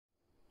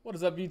What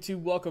is up,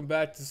 YouTube? Welcome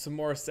back to some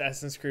more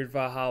Assassin's Creed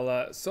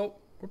Valhalla. So,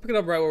 we're picking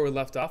up right where we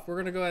left off. We're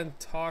going to go ahead and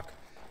talk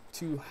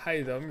to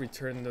Hytham,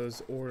 return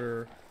those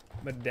order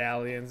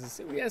medallions, and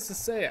see what he has to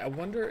say. I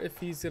wonder if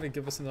he's going to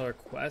give us another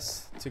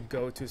quest to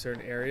go to a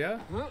certain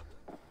area.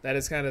 That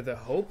is kind of the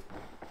hope.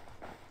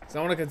 So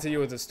I want to continue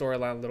with the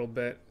storyline a little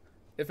bit.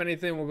 If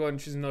anything, we'll go ahead and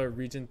choose another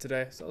region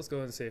today. So let's go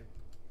ahead and see.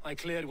 I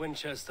cleared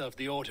Winchester of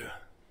the order.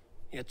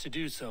 Yet to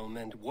do so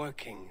meant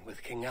working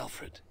with King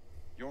Alfred.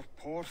 Your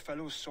poor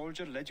fellow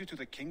soldier led you to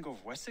the King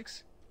of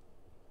Wessex?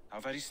 How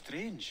very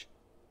strange.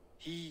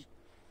 He,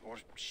 or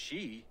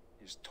she,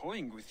 is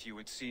toying with you,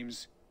 it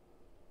seems.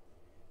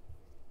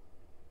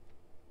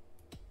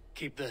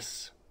 Keep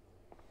this.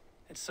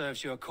 It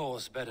serves your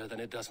cause better than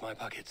it does my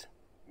pocket.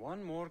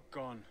 One more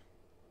gone.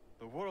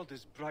 The world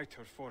is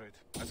brighter for it.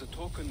 As a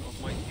token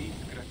of my deep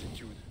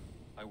gratitude,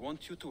 I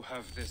want you to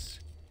have this.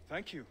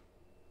 Thank you.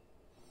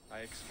 I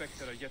expect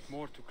there are yet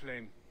more to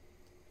claim.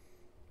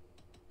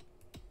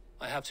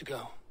 I have to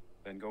go.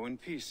 Then go in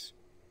peace.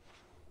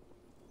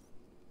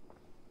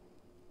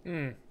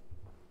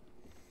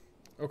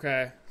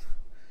 Okay.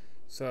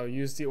 So,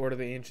 use the Order of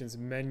the Ancients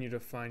menu to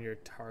find your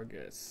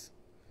targets.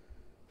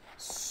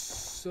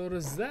 So,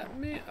 does that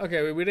mean...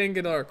 Okay, we didn't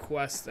get our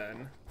quest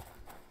then.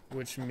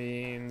 Which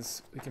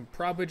means we can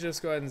probably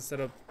just go ahead and set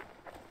up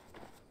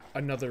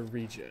another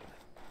region.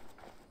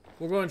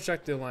 We'll go and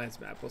check the Alliance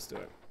map. Let's do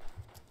it.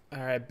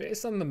 Alright,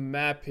 based on the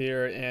map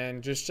here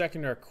and just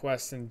checking our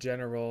quests in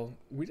general,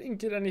 we didn't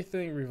get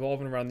anything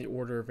revolving around the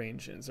Order of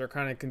Ancients or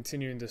kind of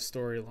continuing the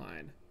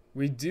storyline.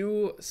 We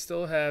do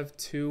still have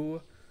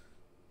two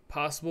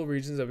possible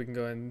regions that we can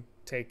go and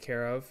take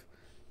care of.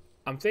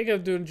 I'm thinking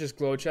of doing just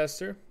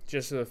Gloucester,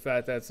 just for the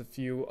fact that it's a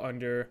few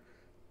under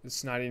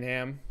the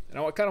Nottingham. And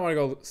I kind of want to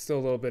go still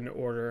a little bit in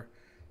order.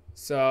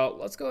 So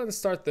let's go ahead and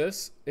start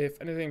this.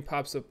 If anything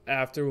pops up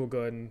after, we'll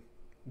go ahead and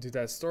do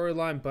that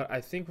storyline, but I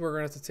think we're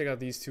gonna have to take out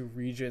these two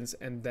regions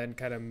and then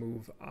kind of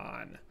move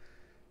on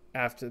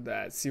after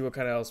that, see what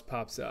kind of else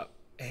pops up.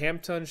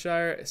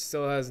 Hamptonshire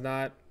still has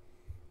not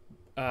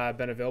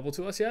been available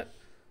to us yet,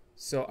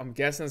 so I'm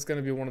guessing it's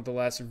gonna be one of the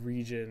last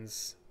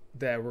regions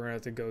that we're gonna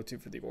have to go to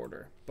for the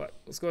order. But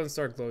let's go ahead and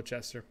start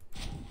Gloucester.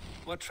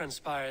 What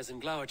transpires in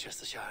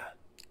Gloucestershire?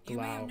 You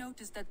may have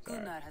noticed that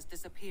Gunnar has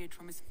disappeared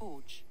from his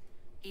forge.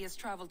 He has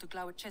traveled to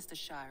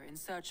Gloucestershire in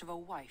search of a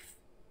wife.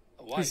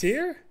 A wife? He's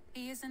here?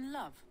 He is in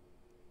love.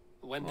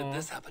 When did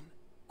this happen?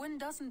 When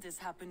doesn't this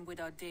happen with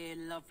our dear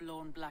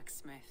lovelorn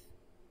blacksmith?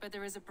 But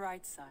there is a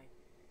bright side.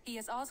 He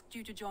has asked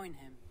you to join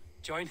him.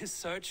 Join his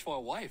search for a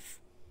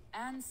wife?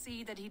 And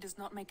see that he does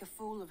not make a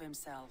fool of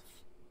himself.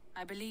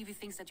 I believe he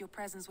thinks that your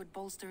presence would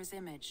bolster his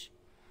image.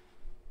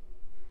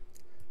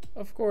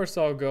 Of course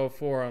I'll go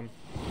for him.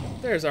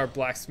 There's our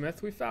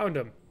blacksmith. We found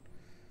him.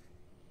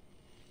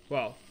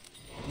 Well,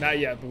 not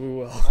yet, but we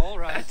will. All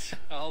right,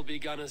 I'll be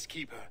Gunnar's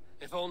keeper,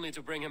 if only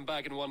to bring him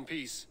back in one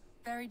piece.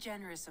 Very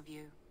generous of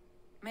you.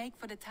 Make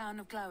for the town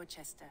of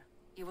Gloucester.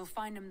 You will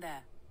find him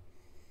there.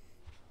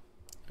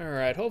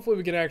 Alright, hopefully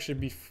we can actually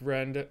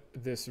befriend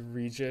this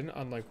region,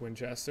 unlike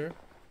Winchester.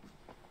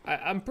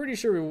 I'm pretty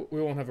sure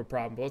we won't have a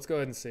problem, but let's go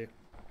ahead and see.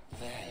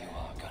 There you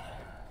are, Gunnar.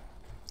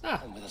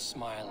 Ah, And with a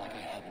smile like I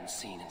haven't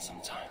seen in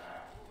some time.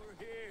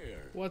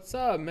 what's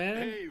up,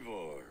 man?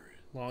 Eivor.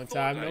 Long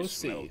time Thought no I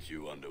see. smelt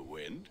you on the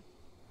wind.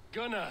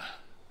 Gunnar,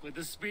 with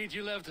the speed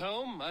you left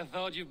home, I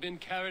thought you'd been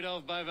carried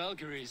off by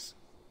Valkyries.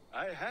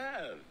 I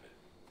have.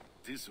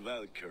 This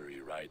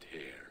Valkyrie right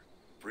here,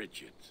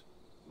 Bridget,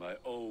 my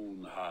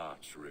own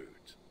heart's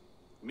root.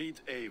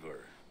 Meet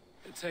Eivor.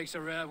 It takes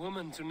a rare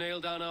woman to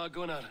nail down our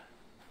Gunnar.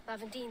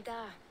 Lavendine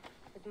da,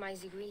 with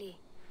Maisie Greeley.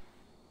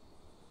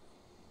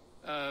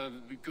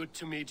 Good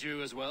to meet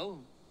you as well.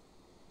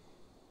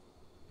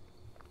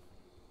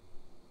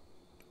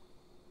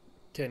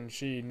 Can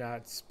she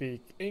not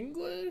speak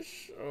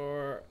English?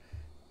 Or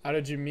how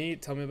did you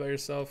meet? Tell me about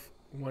yourself.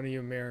 When are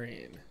you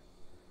marrying?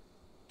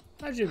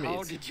 How'd you meet?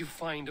 How did you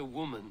find a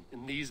woman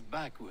in these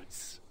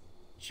backwoods?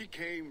 She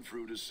came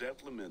through the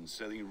settlement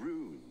selling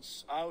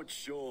runes,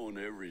 outshone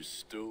every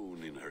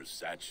stone in her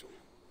satchel.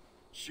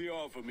 She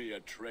offered me a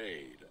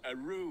trade, a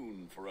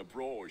rune for a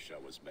brooch I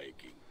was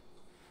making.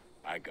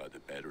 I got a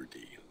better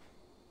deal,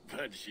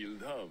 but she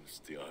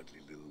loves the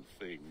ugly little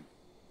thing.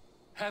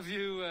 Have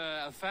you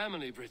a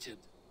family, Bridget?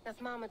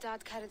 Nath Mama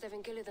Dad carried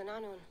Evan Gillid and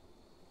Anun.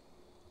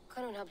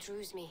 Couldn't help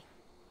druise me.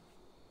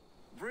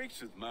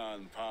 Bridget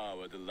Man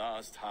Power, the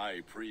last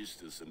high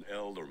priestess and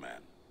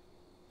elderman.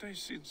 They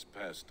since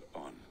passed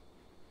on,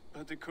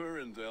 but the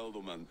current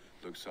elderman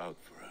looks out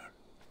for her.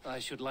 I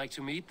should like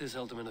to meet this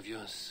elderman of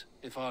yours,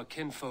 if our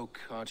kinfolk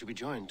are to be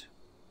joined.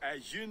 A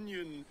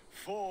union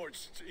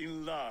forged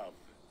in love.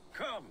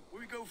 Come,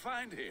 we go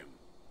find him.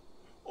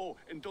 Oh,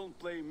 and don't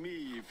blame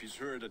me if he's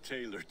heard a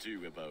tale or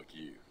two about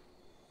you.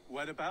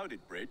 What about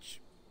it, Bridge?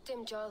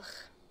 Dim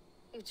Jolch.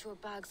 You two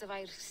bags of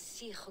air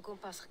sich o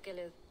gwmpas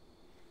Gillid.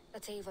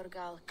 That Eivor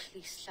gal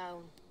clis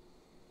llawn.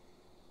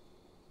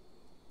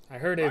 I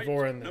heard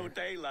Eivor in No there.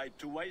 daylight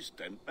to waste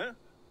then, huh?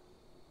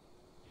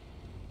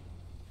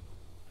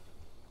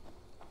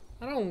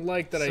 I don't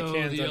like that I So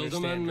can't the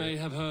understand Elderman her. may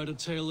have heard a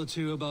tale or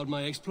two about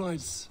my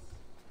exploits.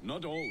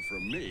 Not all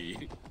from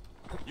me.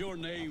 Your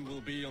name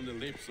will be on the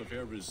lips of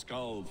every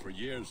skull for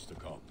years to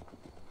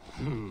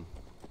come.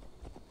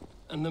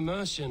 And the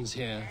Mercians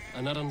here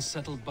are not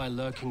unsettled by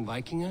lurking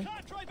Vikinger?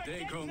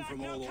 They come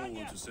from all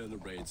over to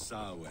celebrate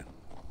Samhain.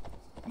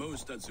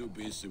 Most are too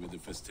busy with the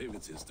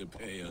festivities to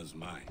pay us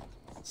mind.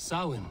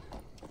 Samhain.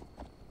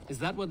 Is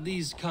that what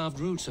these carved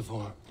roots are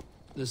for?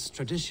 This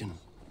tradition?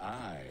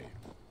 Aye.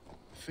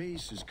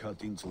 Faces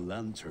cut into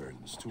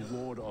lanterns to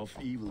ward off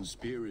evil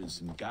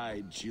spirits and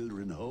guide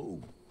children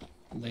home.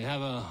 They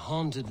have a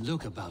haunted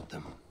look about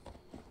them.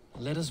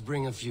 Let us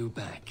bring a few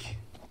back.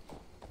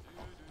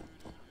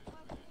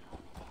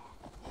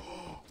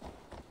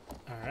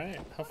 Alright,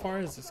 how far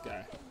is this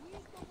guy?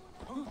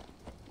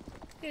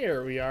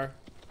 Here we are.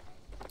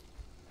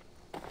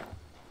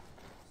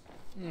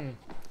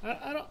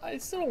 I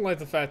still don't like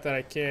the fact that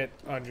I can't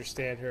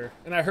understand her.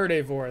 And I heard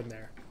Eivor in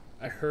there.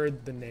 I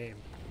heard the name.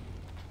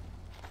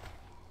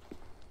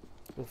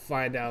 We'll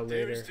find out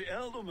later. There's the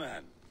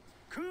Elderman.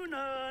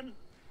 Kunan!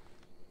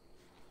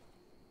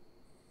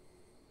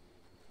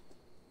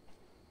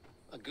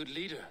 A good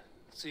leader,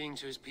 seeing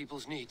to his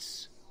people's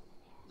needs.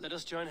 Let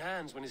us join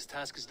hands when his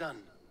task is done.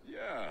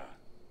 Yeah.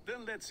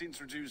 Then let's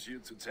introduce you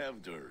to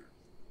Tevdur.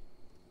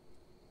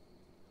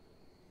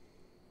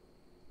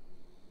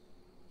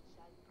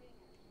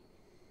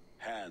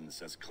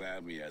 Hans as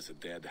clammy as a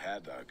dead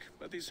haddock,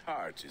 but his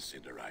heart is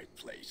in the right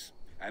place.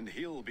 And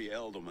he'll be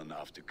Elderman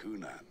after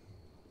Kunan.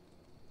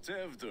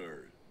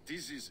 Tevdur,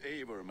 this is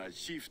Eivor, my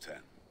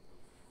chieftain.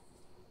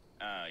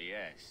 Ah,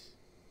 yes.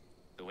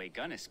 The way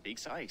Gunnar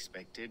speaks, I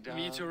expected,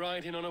 Me to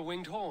ride in on a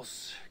winged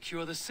horse,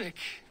 cure the sick,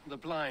 the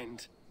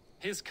blind.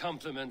 His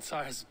compliments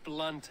are as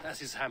blunt as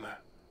his hammer.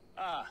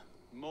 Ah,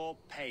 more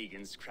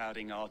pagans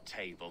crowding our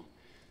table.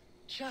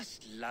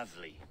 Just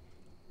lovely.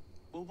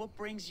 Well, what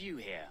brings you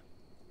here?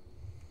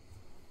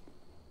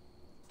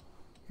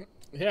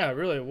 Yeah,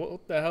 really,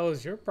 what the hell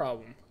is your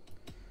problem?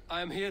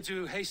 I am here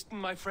to hasten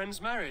my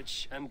friend's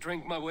marriage and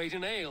drink my weight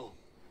in ale.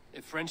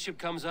 If friendship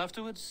comes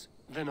afterwards,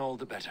 then all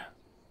the better.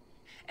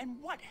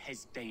 And what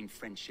has Dane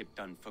friendship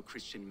done for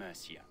Christian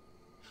Mercia?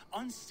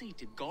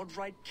 Unseated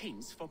godright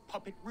kings for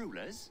puppet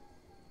rulers?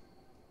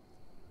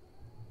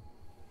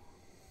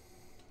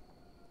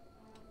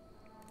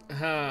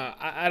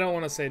 I don't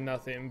want to say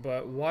nothing,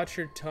 but watch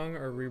your tongue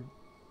or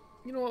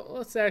you know what,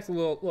 let's act a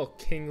little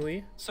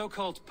kingly.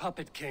 So-called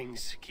puppet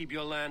kings keep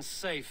your lands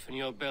safe and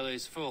your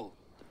bellies full.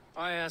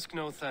 I ask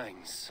no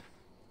thanks,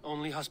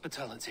 only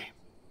hospitality.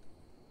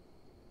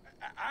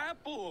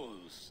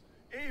 Apples!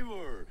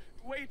 Eivor,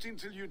 wait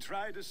until you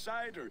try the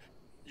cider.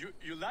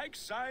 You like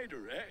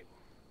cider, eh?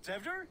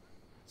 Tevdur?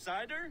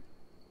 Cider?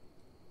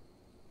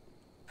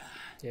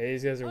 Yeah,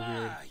 these guys are weird.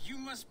 Ah, you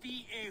must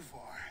be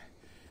Eivor.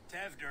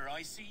 Tevdur,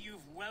 I see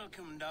you've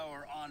welcomed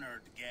our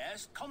honored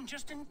guest. Come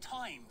just in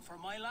time for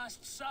my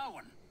last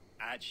Samhain.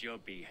 At your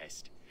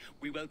behest.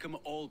 We welcome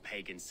all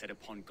pagans set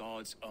upon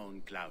God's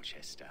own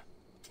Gloucester.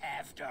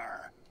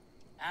 Tevdur,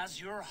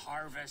 as your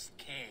harvest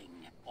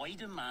king, I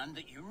demand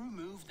that you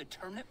remove the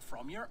turnip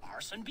from your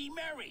arse and be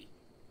merry.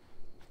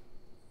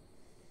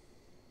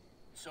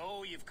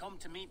 So you've come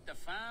to meet the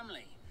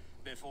family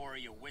before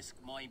you whisk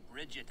my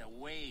Bridget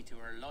away to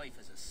her life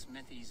as a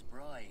smithy's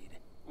bride.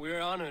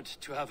 We're honored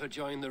to have her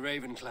join the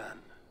Raven clan,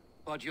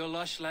 but your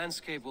lush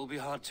landscape will be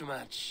hard to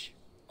match.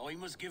 I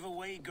must give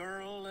away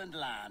girl and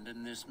land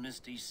in this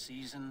misty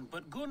season,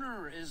 but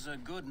Gunnar is a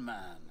good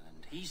man,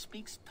 and he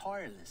speaks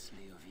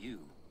tirelessly of you.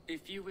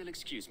 If you will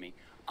excuse me,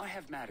 I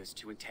have matters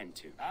to attend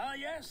to. Ah,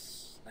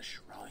 yes, the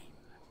shrine.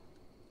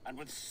 And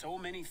with so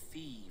many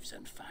thieves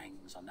and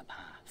fangs on the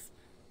path,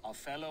 a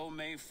fellow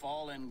may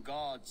fall in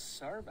God's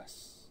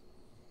service.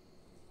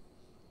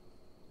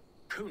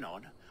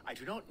 Kunon, I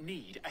do not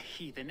need a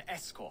heathen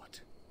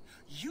escort.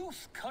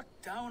 Youth cut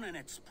down in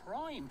its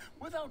prime,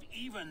 without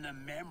even the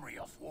memory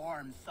of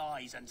warm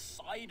thighs and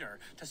cider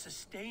to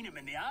sustain him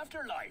in the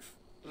afterlife.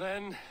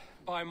 Then,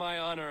 by my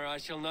honor, I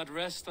shall not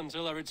rest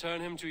until I return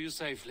him to you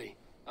safely.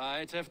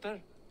 Aye, Tefter?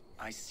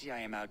 I see I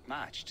am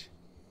outmatched.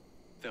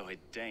 Though a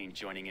Dane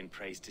joining in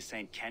praise to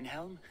Saint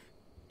Kenhelm,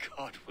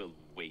 God will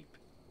weep.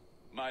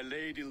 My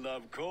lady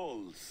love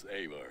calls,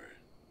 Eivor.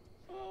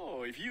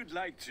 Oh, if you'd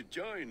like to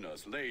join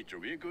us later,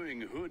 we're going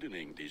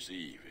hoodening this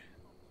eve.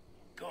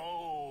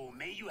 Go,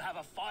 may you have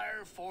a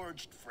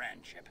fire-forged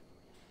friendship.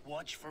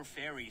 Watch for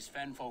fairies,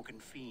 fenfolk,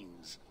 and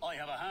fiends. I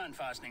have a hand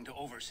fastening to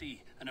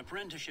oversee, an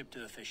apprenticeship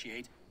to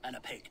officiate, and a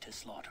pig to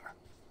slaughter.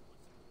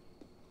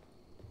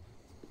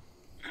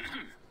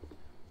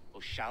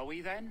 Well, shall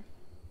we then?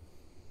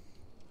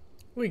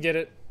 We get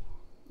it.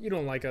 You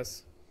don't like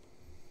us.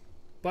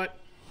 But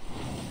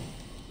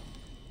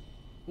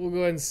we'll go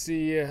ahead and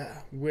see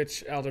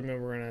which Elderman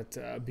we're going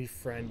to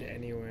befriend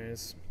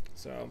anyways.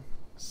 So,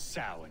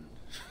 Samhain.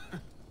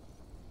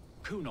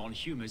 Kunon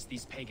humors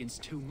these pagans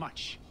too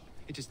much.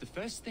 It is the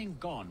first thing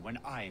gone when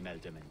I am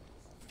Elderman.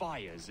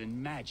 Fires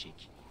and magic.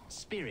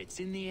 Spirits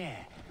in the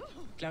air.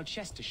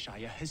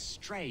 Gloucestershire has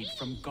strayed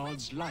from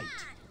God's light.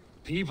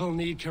 People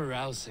need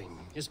carousing,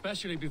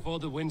 especially before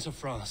the winter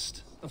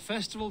frost. A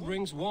festival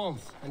brings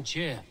warmth and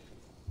cheer.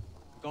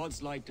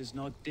 God's light does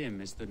not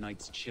dim as the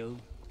nights chill,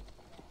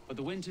 but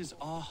the winters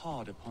are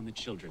hard upon the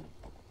children.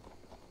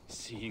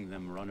 Seeing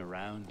them run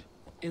around,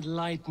 It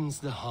lightens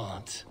the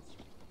heart.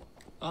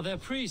 Are there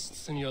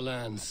priests in your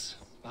lands?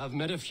 I've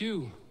met a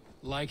few,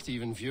 liked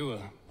even fewer.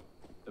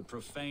 The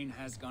profane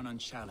has gone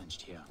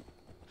unchallenged here.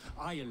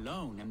 I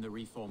alone am the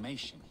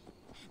Reformation.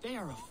 They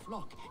are a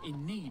flock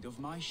in need of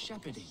my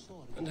shepherding.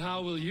 And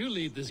how will you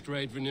lead this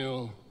great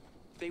renewal?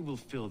 they will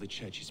fill the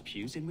church's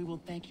pews, and we will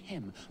thank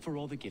him for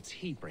all the gifts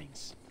he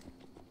brings.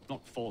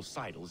 Not false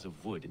idols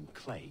of wood and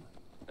clay.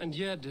 And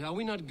yet, are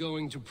we not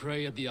going to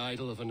pray at the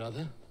idol of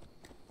another?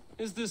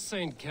 Is this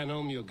Saint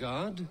Canom your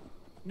god?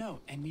 No,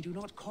 and we do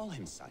not call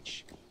him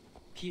such.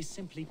 He is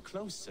simply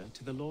closer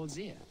to the Lord's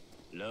ear.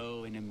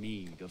 Lo, in a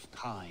mead of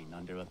kine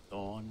under a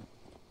thorn,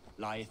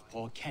 lieth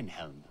poor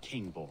Kenhelm,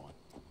 king-born.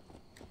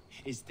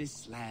 Is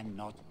this land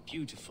not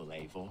beautiful,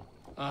 Eivor?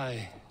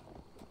 Aye.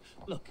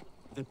 Look,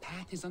 the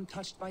path is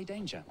untouched by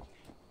danger,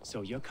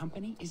 so your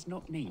company is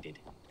not needed.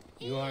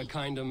 You are a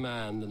kinder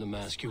man than the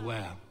mask you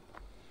wear.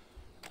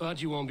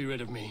 But you won't be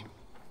rid of me.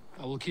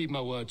 I will keep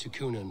my word to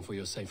Kunan for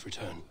your safe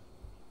return.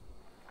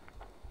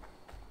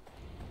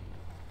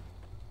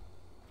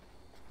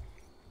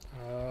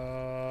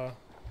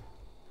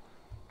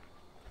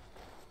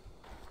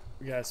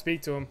 We gotta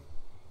speak to him.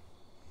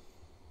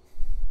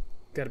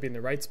 Gotta be in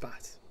the right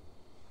spot.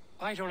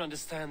 I don't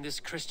understand this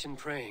Christian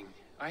praying.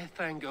 I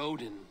thank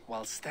Odin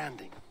while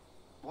standing.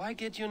 Why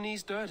get your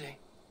knees dirty?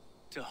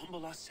 To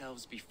humble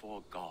ourselves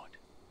before God.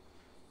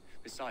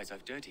 Besides,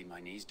 I've dirtied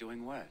my knees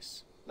doing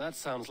worse. That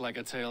sounds like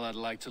a tale I'd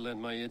like to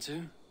lend my ear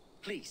to.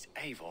 Please,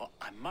 Eivor,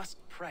 I must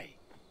pray.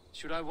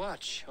 Should I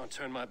watch or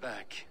turn my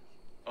back?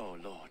 Oh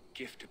Lord,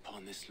 gift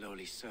upon this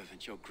lowly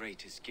servant your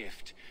greatest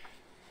gift.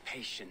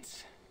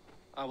 Patience.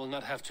 I will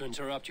not have to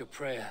interrupt your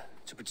prayer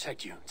to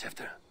protect you,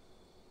 Tefter.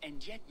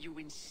 And yet you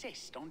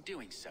insist on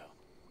doing so.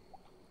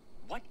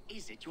 What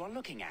is it you are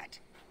looking at?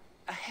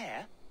 A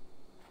hare?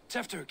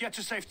 Tefter, get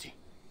to safety.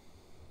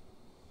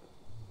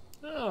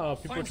 Oh,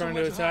 people Find are trying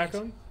somewhere to to attack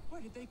hide. him?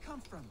 Where did they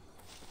come from?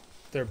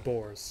 They're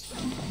boars.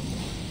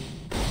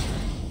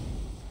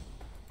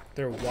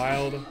 They're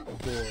wild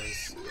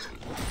boars.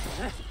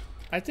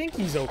 I think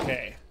he's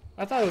okay.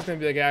 I thought it was gonna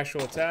be like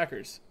actual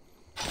attackers.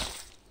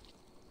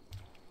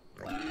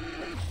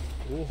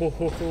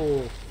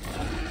 Ooh,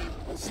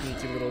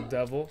 sneaky little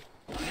devil.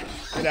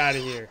 Get out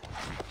of here.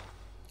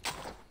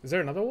 Is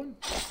there another one?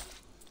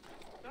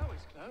 That was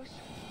close.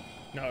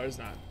 No, there's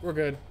not. We're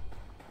good.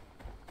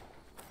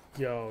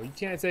 Yo, you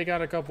can't take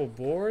out a couple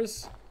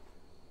boars?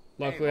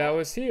 Luckily I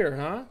was here,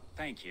 huh?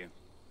 Thank you.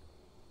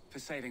 For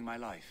saving my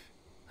life.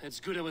 It's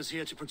good I was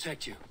here to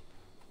protect you.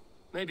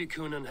 Maybe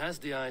Kunan has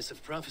the eyes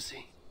of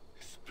prophecy.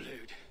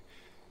 Splood.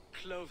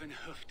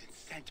 Cloven-hoofed and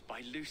sent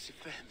by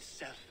Lucifer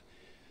himself.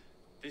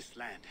 This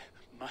land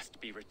must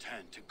be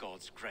returned to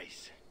God's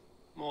grace.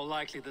 More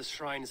likely the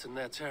shrine is in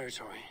their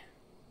territory.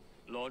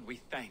 Lord, we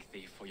thank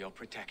thee for your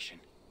protection.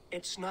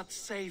 It's not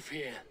safe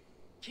here.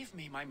 Give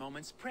me my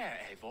moment's prayer,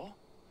 Eivor.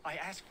 I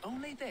ask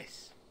only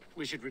this.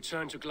 We should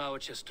return to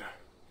Gloucester.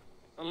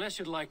 Unless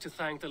you'd like to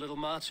thank the little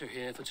martyr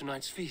here for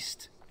tonight's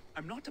feast.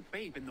 I'm not a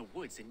babe in the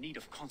woods in need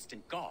of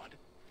constant guard.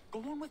 Go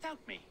on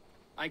without me.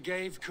 I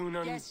gave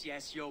Kunan...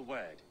 Yes, your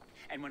word.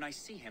 And when I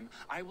see him,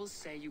 I will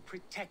say you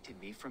protected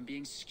me from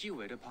being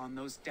skewered upon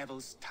those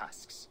devil's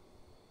tusks.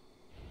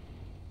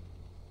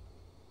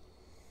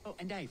 Oh,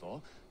 and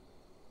Eivor,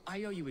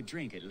 I owe you a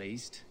drink at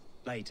least.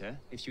 Later,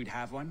 if you'd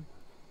have one.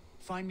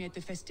 Find me at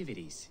the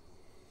festivities.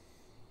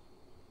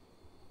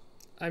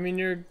 I mean,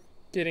 you're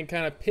getting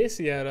kind of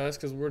pissy at us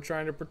because we're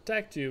trying to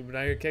protect you, but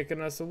now you're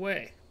kicking us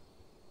away.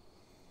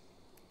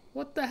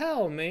 What the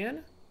hell,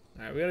 man?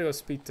 Alright, we gotta go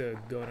speak to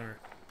Gunnar.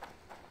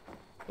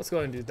 Let's go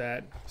ahead and do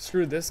that.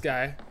 Screw this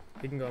guy.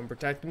 He can go and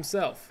protect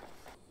himself.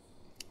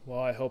 Well,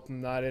 I hope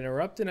I'm not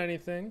interrupting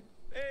anything.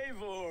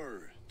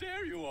 Eivor,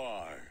 there you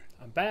are.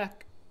 I'm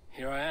back.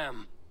 Here I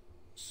am.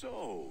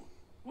 So,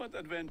 what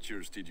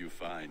adventures did you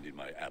find in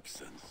my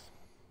absence?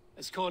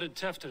 Escorted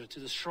Tefter to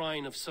the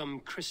shrine of some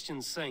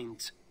Christian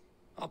saint.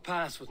 Our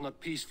path was not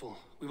peaceful.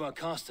 We were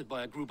accosted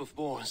by a group of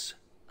boars.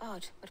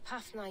 Odd, but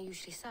path na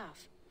usually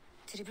safe.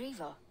 To the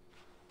Brevo.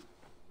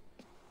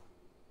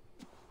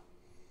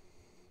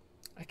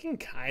 I can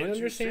kind of But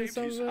you understand saved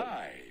some of his it.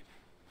 hide.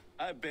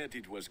 I bet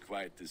it was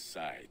quite the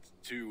sight,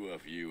 two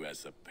of you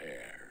as a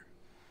pair.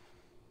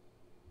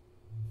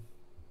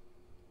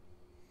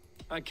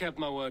 I kept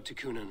my word to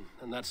Kunan,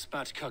 and that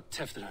spatcock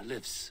Tefter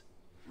lives.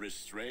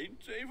 Restraint,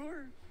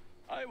 Eivor?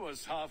 I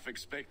was half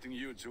expecting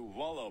you to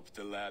wallop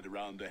the lad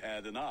around the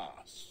head and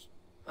ass.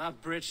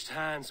 I've bridged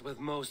hands with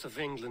most of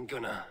England,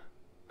 Gunnar.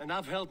 And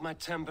I've held my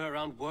temper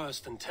around worse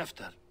than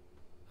Tefter.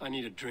 I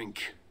need a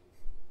drink.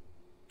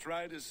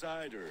 Try the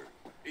cider.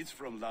 It's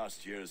from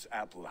last year's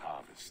apple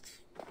harvest.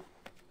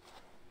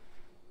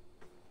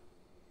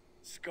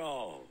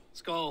 Skull.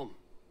 Skull.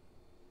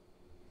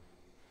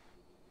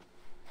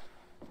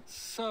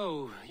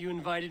 So, you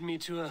invited me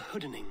to a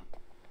hoodening.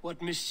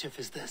 What mischief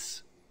is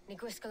this? Ní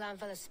gwisgal an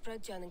fel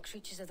ysbrydion and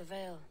creatures of the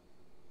Vale.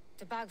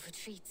 The bag for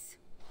treats.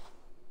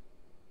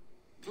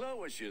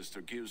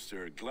 Gloucester gives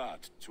their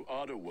glut to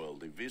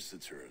otherworldly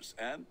visitors,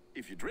 and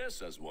if you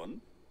dress as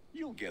one,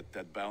 you'll get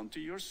that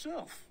bounty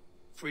yourself.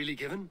 Freely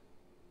given?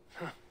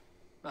 Huh.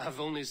 I've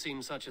only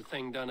seen such a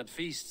thing done at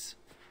feasts.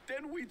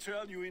 Then we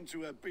turn you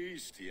into a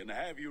beastie and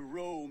have you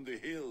roam the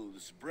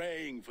hills,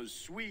 braying for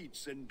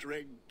sweets and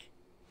drink.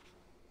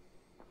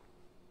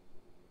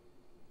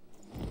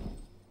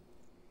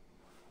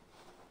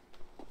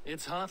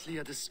 It's hardly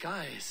a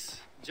disguise.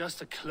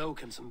 Just a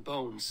cloak and some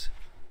bones.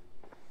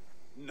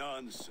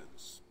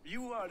 Nonsense.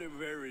 You are the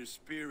very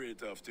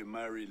spirit of the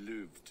Mary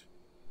Louved.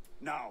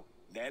 Now,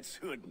 that's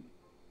Hooden.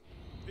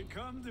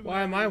 Become the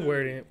Why am I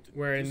wearing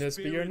the this,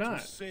 but you're spirit who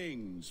not?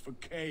 sings for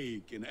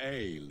cake and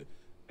ale,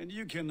 and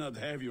you cannot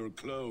have your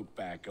cloak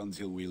back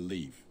until we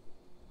leave.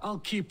 I'll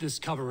keep this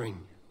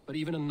covering, but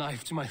even a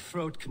knife to my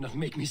throat could not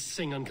make me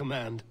sing on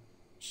command.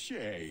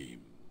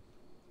 Shame.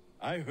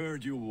 I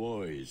heard your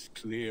voice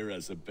clear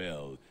as a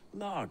bell.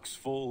 Larks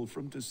fall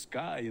from the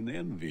sky in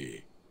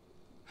envy.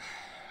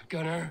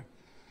 Gunnar,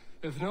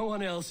 if no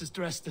one else is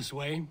dressed this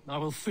way, I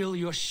will fill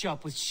your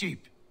shop with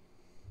sheep.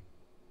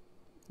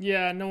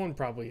 Yeah, no one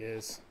probably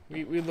is.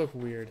 We look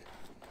weird.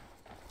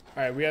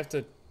 Alright, we have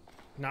to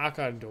knock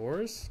on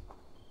doors?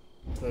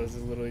 So this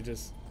is literally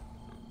just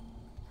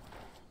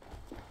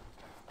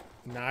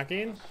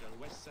knocking?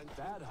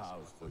 That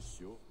house for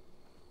sure.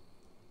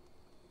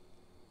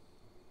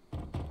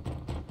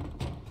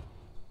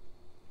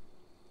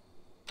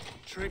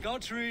 Trick or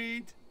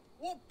treat.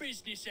 What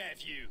business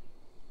have you?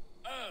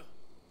 Oh,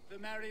 the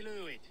Mary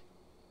Louid.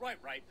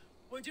 Right.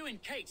 We're doing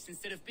cakes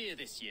instead of beer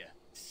this year.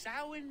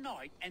 Samhain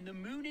night and the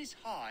moon is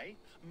high.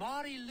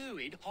 Mary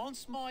Louid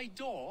haunts my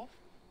door.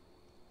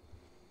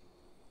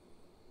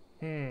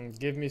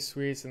 Give me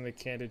sweets and the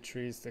candid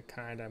trees, the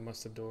kind I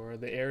must adore.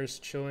 The air is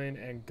chilling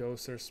and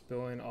ghosts are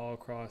spilling all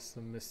across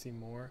the misty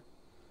moor.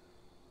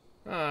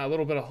 A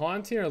little bit of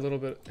haunting or a little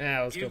bit...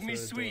 let's go Give for me the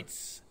door.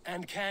 sweets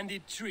and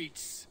candied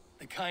treats,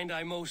 the kind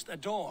I most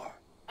adore.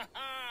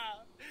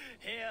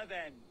 Here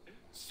then.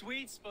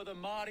 Sweets for the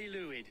Mary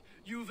Louid.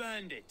 You've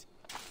earned it.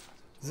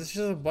 Is this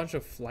just a bunch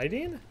of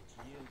flighting?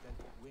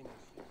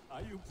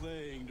 Are you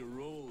playing the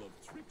role of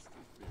trickster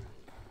spirit?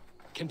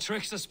 Can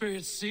trickster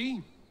spirits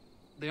see?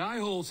 The eye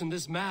holes in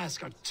this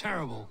mask are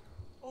terrible.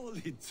 All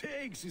it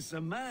takes is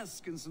a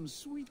mask and some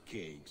sweet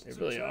cakes They to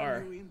really turn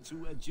are. you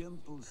into a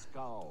gentle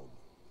skull.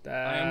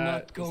 That I am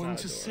not is going a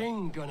to door.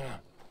 sing, Gunnar.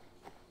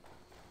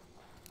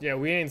 Yeah,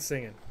 we ain't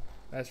singing.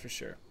 That's for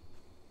sure.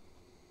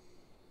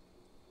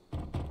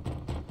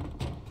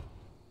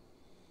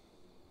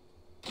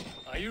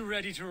 Are you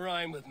ready to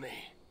rhyme with me?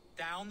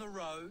 Down the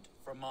road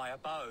from my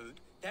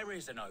abode, there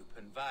is an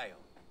open vale.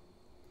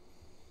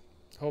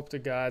 Hope to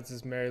gods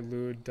this merry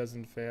lewd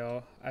doesn't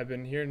fail. I've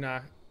been here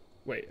knocking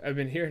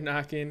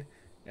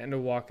and a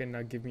walking.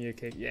 Now give me a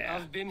cake. Yeah.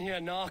 I've been here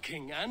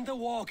knocking and a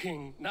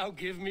walking. Now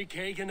give me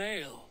cake and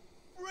ale.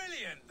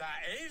 Brilliant,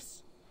 that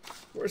is.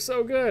 We're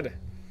so good.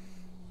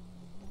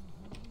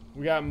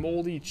 We got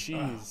moldy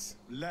cheese.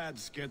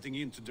 Lads getting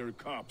into their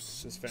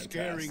cups, This is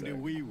scaring the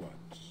fantastic. wee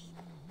ones.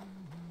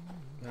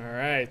 All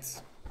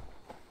right.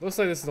 Looks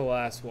like this is the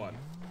last one.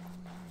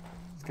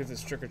 Let's get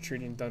this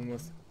trick-or-treating done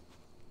with.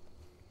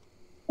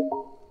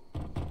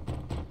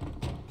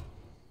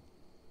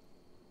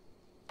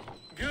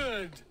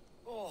 Good.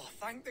 Oh,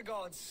 thank the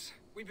gods.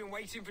 We've been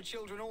waiting for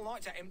children all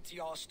night to empty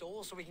our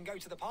stall so we can go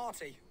to the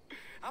party.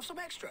 Have some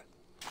extra.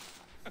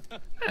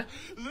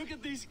 Look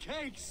at these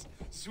cakes.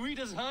 Sweet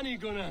as honey,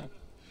 Gunnar.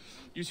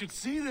 You should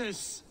see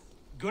this.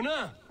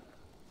 Gunnar.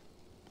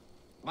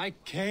 My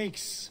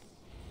cakes.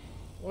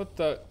 What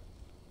the?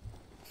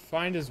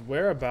 Find his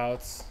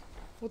whereabouts.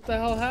 What the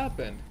hell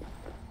happened?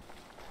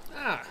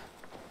 Ah,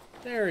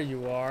 there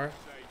you are.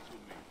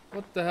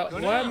 What the hell?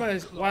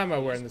 Why am I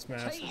wearing this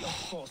mask?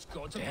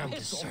 Damn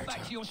deserter.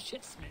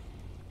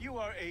 You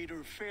are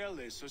either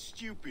fearless or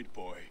stupid,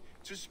 boy,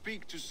 to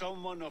speak to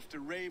someone of the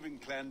Raven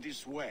clan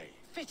this way.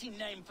 Fitting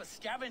name for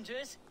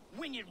scavengers.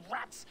 Winged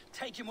rats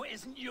taking what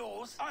isn't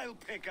yours. I'll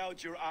pick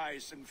out your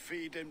eyes and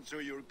feed them to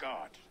your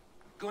god.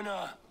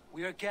 Gunnar,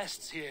 we are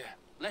guests here.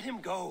 Let him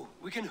go.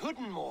 We can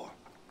hooden more.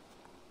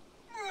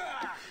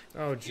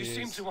 Oh You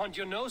seem jeez. to want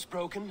your nose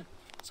broken,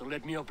 so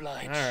let me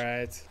oblige. All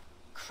right.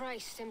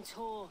 Christ, him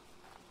tall.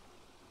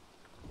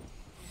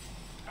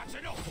 That's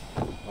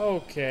enough.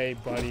 Okay,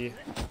 buddy. You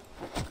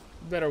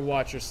better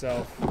watch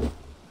yourself.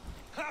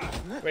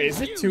 Wait, is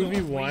it You lot we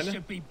 2v1?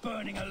 should be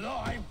burning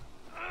alive.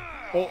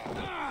 Oh,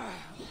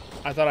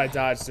 I thought I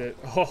dodged it.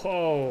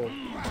 Oh,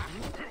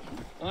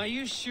 Are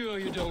you sure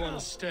you don't want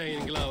to stay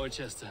in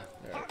Gloucester?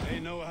 They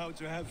know how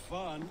to have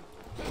fun.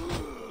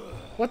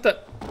 what the?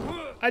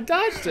 I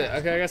dodged it.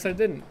 Okay, I guess I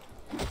didn't.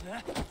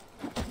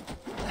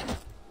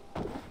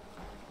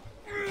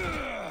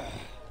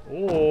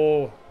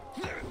 Oh.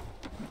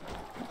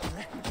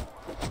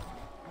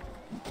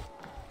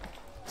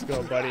 Let's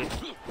go, buddy.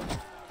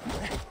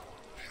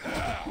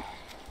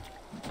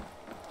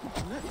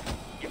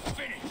 You're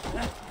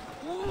finished.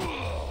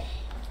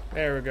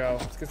 There we go.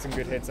 Let's get some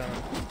good hits on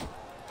him.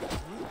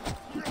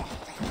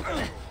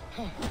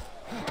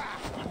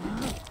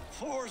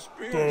 4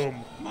 spears.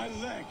 Boom. My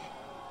leg.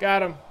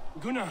 Got him.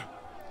 Gunnar!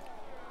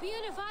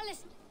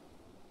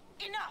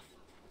 Enough!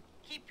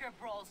 Keep your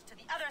brawls to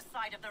the other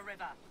side of the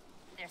river.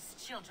 There's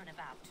children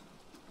about.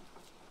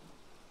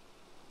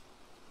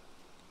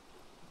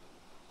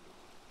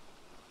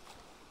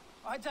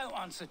 I don't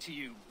answer to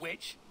you,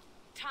 witch.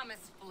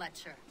 Thomas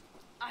Fletcher,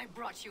 I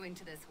brought you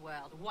into this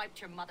world, wiped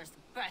your mother's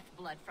birth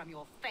blood from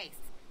your face.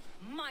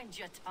 Mind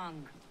your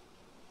tongue.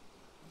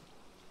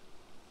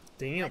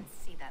 Damn.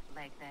 Let's see that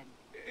leg then.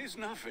 It's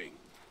nothing.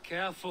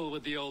 Careful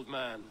with the old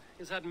man.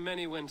 He's had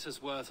many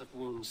winters' worth of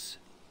wounds.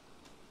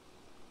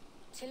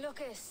 To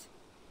Lucas.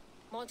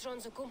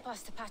 Modron's a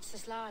gumpas to patch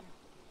this land.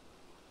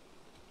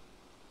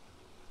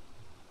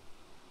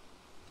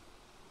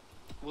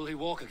 Will he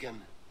walk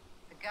again?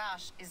 The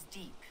gash is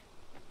deep.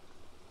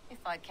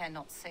 If I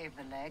cannot save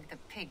the leg, the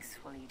pigs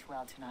will eat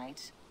well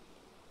tonight.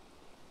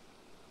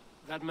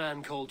 That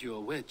man called you a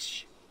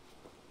witch.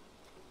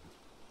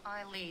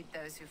 I lead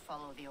those who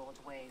follow the old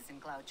ways in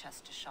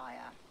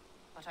Gloucestershire,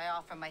 but I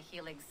offer my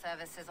healing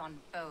services on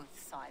both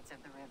sides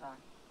of the river.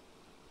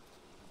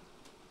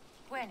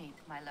 Gwenny,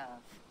 my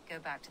love, go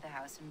back to the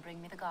house and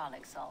bring me the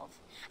garlic salve.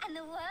 And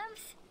the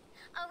worms?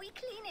 Are we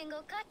cleaning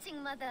or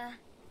cutting, Mother?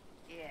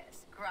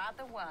 Yes, grab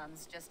the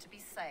worms just to be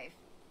safe.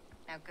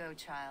 Now go,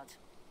 child.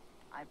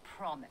 I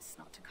promise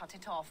not to cut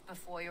it off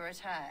before your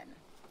return.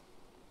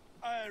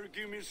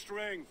 Give me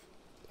strength.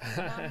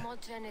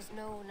 Modron is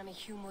known am a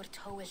humor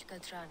towish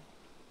gadran.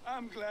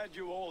 I'm glad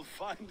you all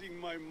finding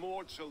my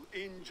mortal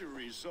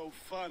injury so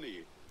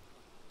funny.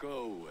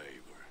 Go,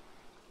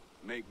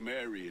 Eivor. Make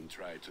merry and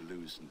try to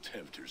loosen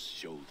Tevder's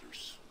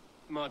shoulders.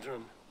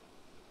 Modron,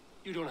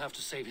 you don't have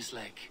to save his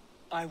leg.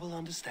 I will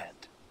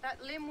understand.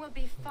 That limb will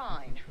be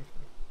fine,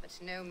 but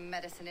no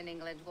medicine in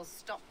England will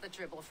stop the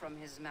dribble from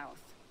his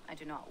mouth. I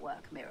do not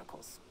work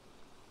miracles.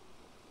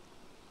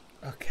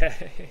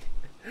 Okay.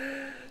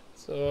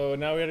 So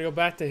now we gotta go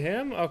back to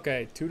him?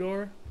 Okay,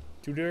 Tudor?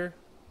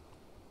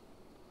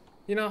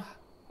 You know,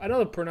 I know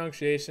the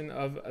pronunciation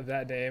of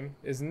that name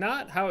is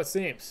not how it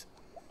seems.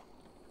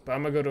 But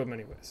I'm gonna go to him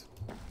anyways.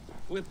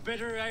 With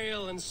bitter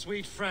ale and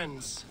sweet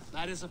friends,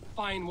 that is a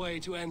fine way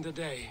to end the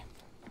day.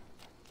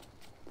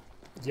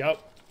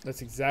 Yup,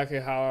 that's exactly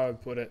how I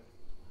would put it.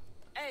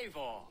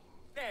 Eivor,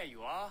 there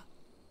you are.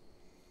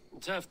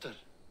 Tefter.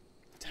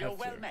 You're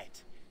well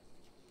met.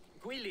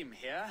 Gwilym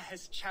here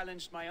has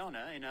challenged my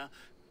honor in a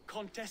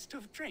contest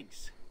of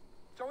drinks.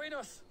 Join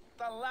us.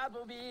 The lad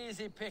will be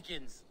easy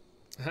pickings.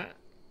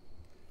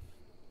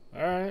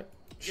 Alright,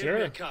 Give me sure.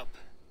 a cup.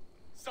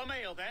 Some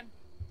ale, then.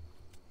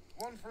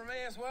 One for me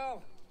as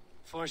well.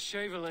 For a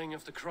shaveling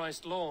of the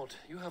Christ Lord,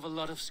 you have a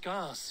lot of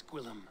scars,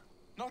 Gwilym.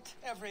 Not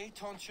every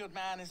tonsured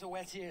man is a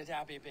wet-eared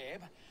Abbey,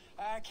 babe.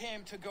 I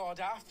came to God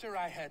after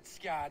I had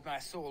scarred my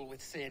soul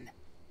with sin.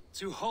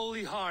 To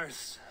holy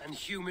hearths and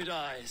humid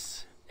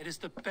eyes, it is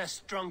the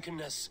best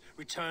drunkenness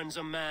returns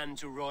a man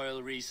to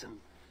royal reason.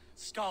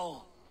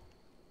 Skull.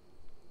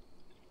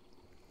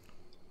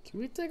 Can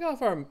we take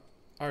off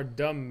our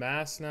dumb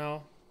mask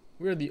now?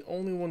 We're the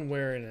only one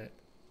wearing it.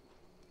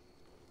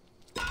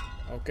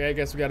 Okay, I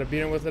guess we gotta beat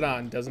him with it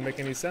on. Doesn't make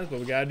any sense, but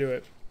we gotta do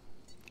it.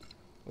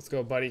 Let's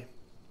go, buddy.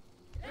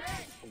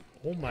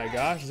 Oh my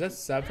gosh, is that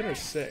 7 or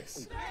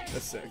 6?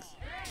 That's 6.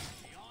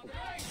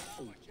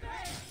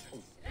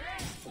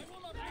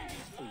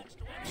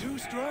 Too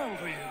strong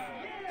for you.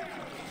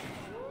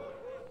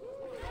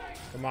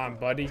 Come on,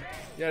 buddy.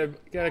 You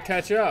gotta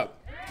catch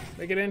up.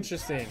 Make it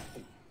interesting.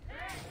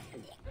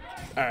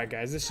 Alright,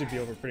 guys, this should be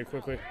over pretty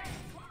quickly.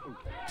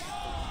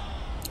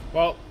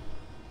 Well,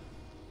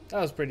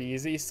 that was pretty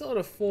easy. He still had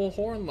a full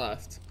horn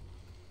left.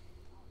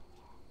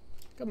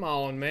 Come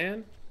on,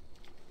 man.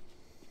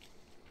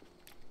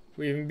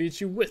 We even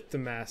beat you with the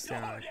mask Good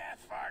down.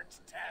 effort,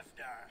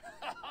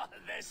 Tefder.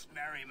 This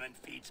merriment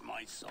feeds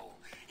my soul.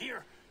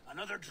 Here,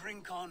 another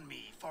drink on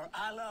me for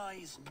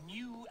allies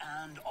new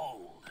and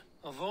old.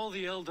 Of all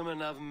the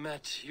ealdormen I've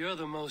met, you're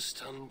the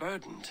most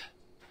unburdened.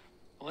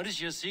 What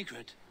is your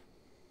secret?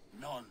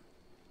 None.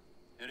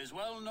 It is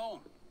well known.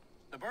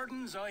 The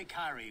burdens I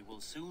carry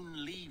will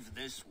soon leave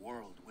this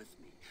world with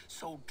me.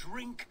 So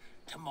drink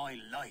to my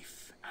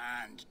life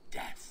and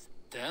death.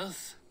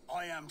 Death?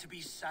 I am to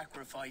be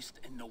sacrificed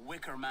in the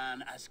Wicker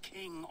Man as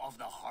king of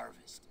the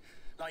harvest.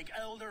 Like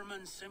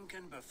Elderman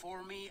Simkin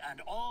before me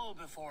and all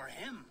before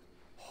him.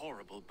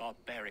 Horrible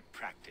barbaric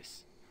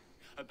practice.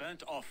 A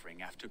burnt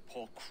offering after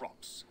poor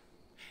crops.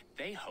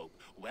 They hope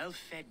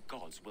well-fed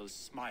gods will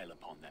smile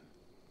upon them.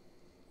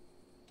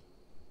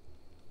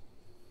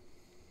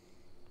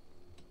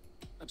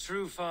 A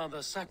true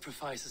father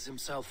sacrifices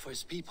himself for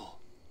his people.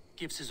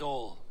 Gives his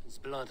all, his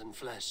blood and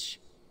flesh.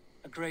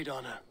 A great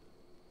honor,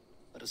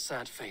 but a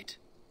sad fate.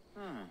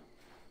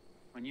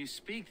 When you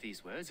speak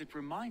these words, it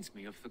reminds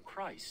me of the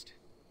Christ.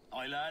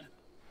 Aye, lad.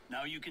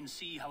 Now you can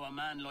see how a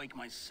man like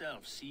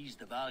myself sees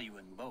the value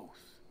in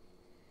both.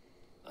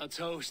 A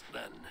toast,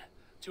 then,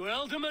 to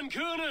Ealdorman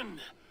Coonan,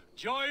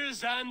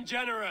 joyous and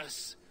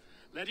generous.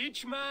 Let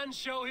each man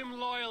show him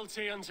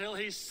loyalty until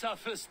he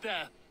suffers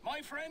death.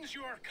 My friends,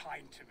 you are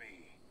kind to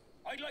me.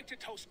 I'd like to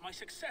toast my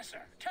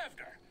successor,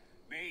 Tevder.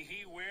 May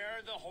he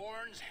wear the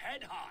horns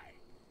head high.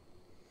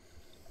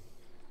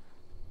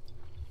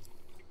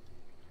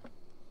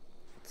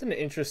 It's an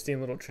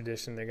interesting little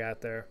tradition they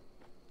got there.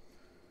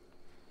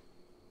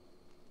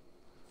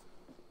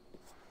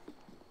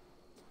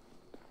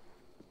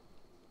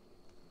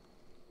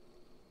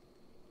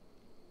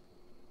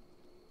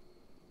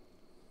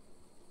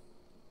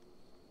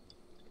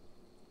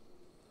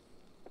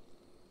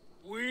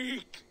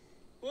 Weak.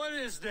 What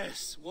is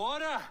this?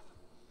 Water?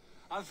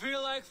 I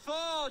feel like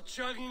Thor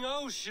chugging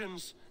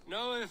oceans.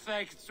 No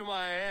effect to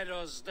my head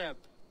or step.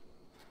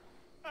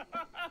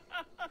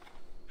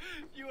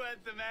 You heard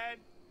the man.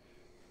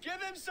 Give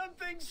him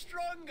something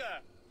stronger.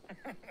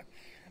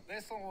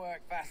 This'll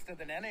work faster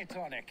than any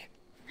tonic.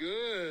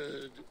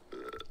 Good.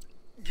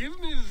 Give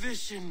me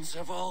visions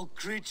of all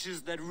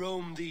creatures that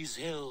roam these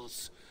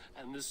hills,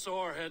 and the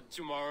sorehead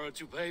tomorrow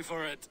to pay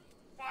for it.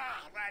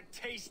 Wow, that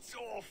tastes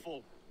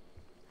awful.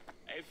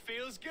 It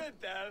feels good,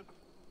 though.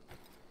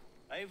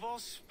 Eivor,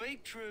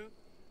 speak true.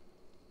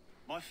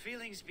 My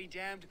feelings be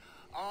damned.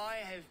 I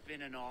have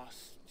been an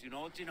arse, do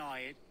not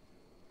deny it.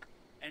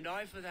 And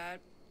I, for that,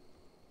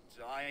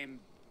 I am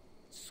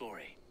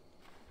sorry.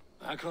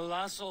 A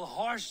colossal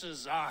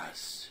horse's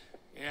arse,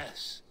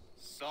 yes.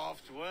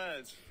 Soft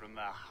words from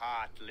the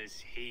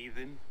heartless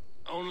heathen.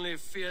 Only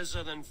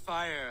fiercer than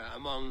fire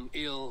among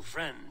ill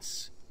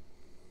friends.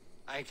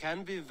 I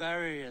can be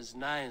very as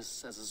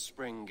nice as a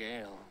spring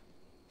gale.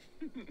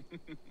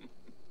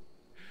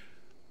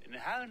 And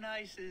how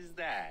nice is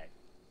that?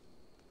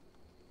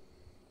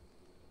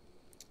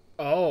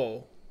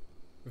 Oh,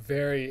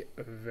 very,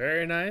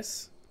 very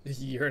nice.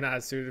 You're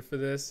not suited for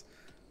this.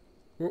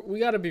 We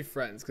got to be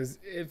friends, because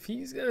if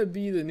he's gonna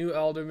be the new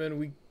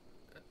alderman,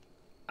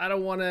 I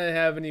don't want to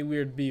have any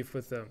weird beef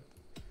with him.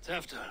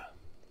 Tefter,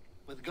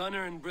 with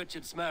Gunnar and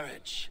Bridget's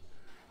marriage,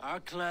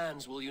 our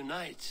clans will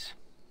unite.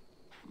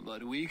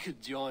 But we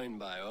could join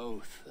by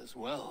oath as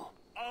well.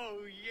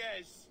 Oh,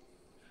 yes.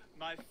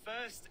 My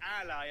first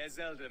ally as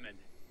Elderman.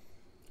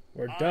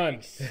 We're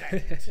done.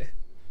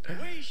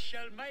 We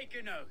shall make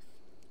an oath.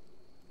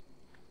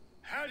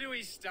 How do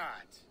we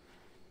start?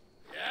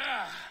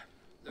 Yeah,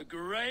 the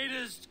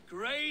greatest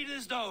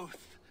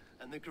oath,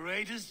 and the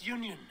greatest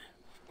union.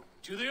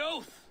 To the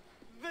oath!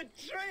 The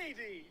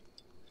treaty!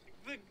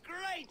 The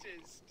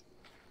greatest!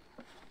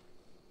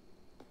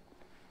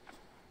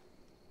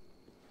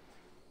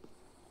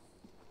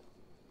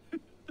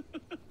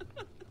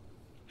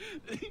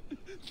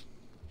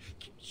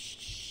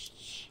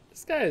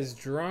 This guy is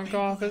drunk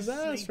off his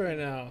ass right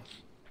now.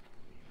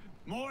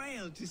 More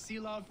ale to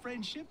seal our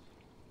friendship?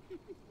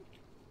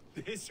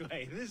 This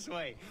way, this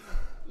way.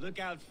 Look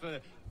out for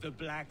the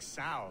black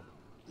sow.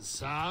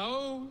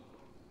 Sow?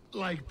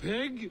 Like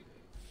pig?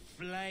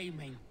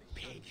 Flaming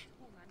pig.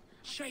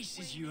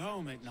 Chases you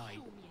home at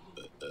night.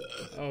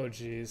 Oh,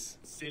 jeez.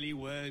 Silly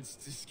words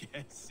to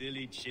scare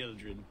silly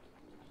children.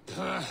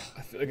 I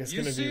feel like it's You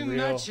gonna be see real.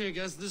 magic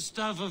as the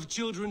stuff of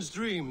children's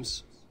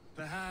dreams.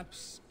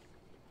 Perhaps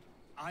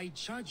I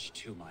judge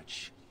too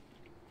much.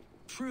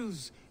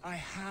 Truths I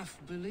half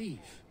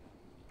believe.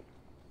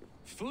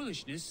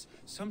 Foolishness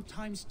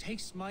sometimes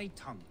takes my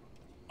tongue.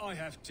 I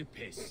have to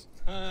piss.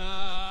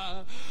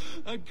 A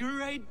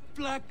great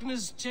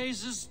blackness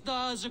chases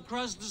stars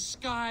across the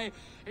sky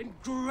in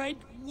great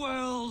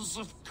whirls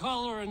of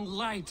color and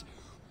light.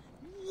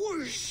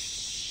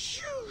 Whoosh!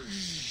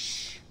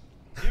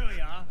 Here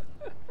we are.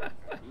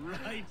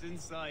 Right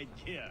inside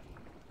here.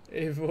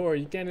 Eivor,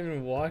 you can't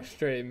even walk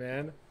straight,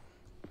 man.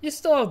 You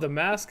still have the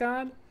mask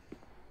on?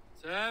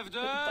 I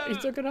thought you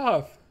Tefter! took it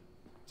off.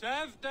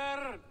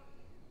 Tefter!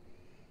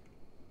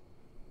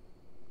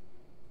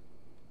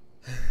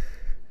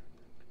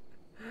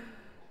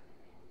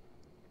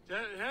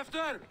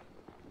 Tefter!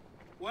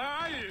 Where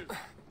are you?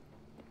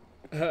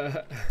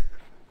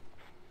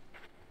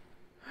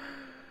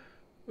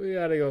 We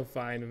gotta go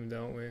find him,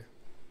 don't we?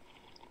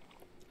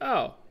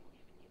 Oh.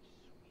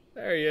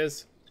 There he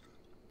is.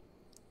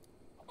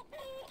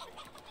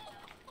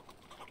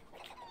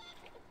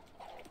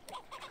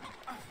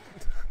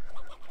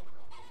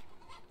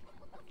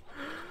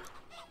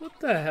 What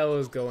the hell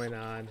is going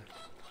on?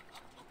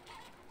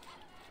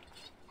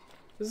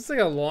 This is like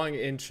a long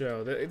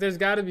intro. There's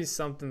got to be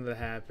something that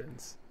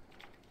happens.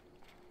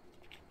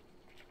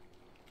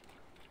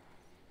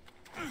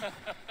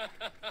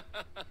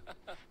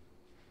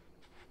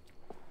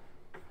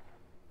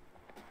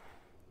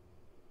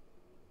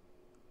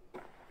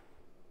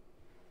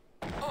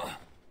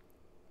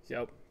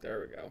 Yep,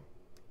 there we go.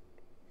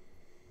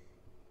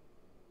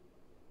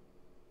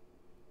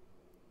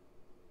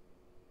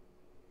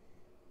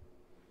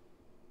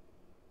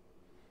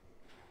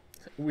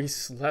 We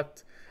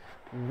slept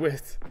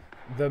with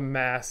the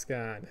mask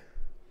on.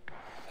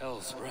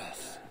 Hell's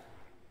breath.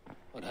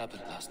 What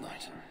happened last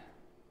night?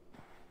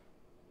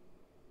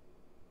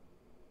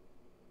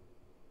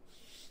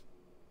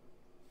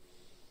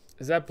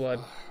 Is that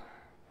blood?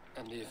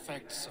 And the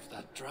effects of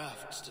that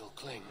draft still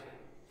cling.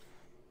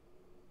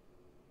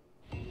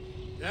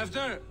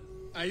 Tefter,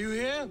 are you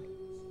here?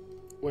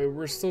 Wait,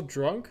 we're still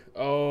drunk?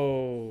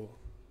 Oh.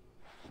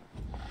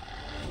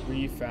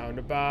 We found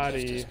a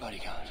body. Tefter's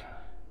bodyguard.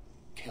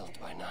 Killed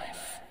by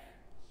knife.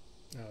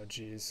 Oh,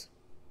 jeez.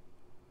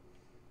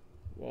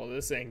 Well,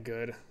 this ain't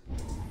good.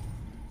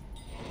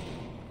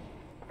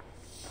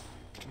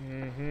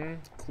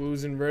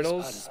 Clues and The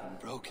riddles. spot has been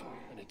broken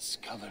and it's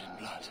covered in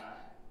blood.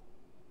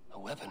 A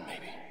weapon,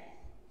 maybe.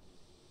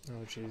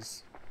 Oh,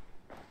 jeez.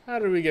 How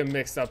did we get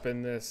mixed up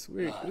in this?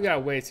 We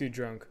got way too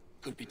drunk.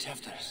 Could be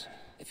Tefter's,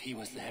 if he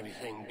was the heavy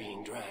thing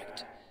being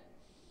dragged.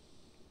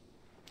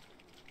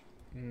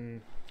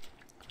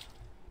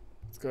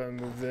 Let's go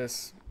and move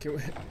this. Can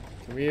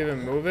we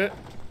even move it?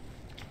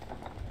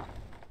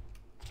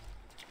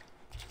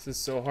 This is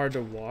so hard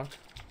to walk.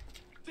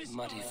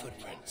 Muddy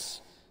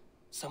footprints.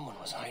 Someone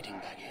was hiding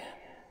back here.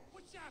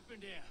 What's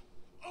happened here?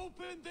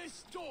 Open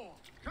this door!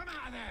 Come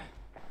out of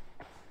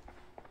there!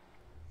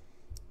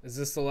 Is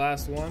this the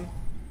last one?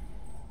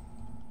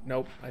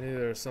 Nope, I knew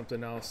there was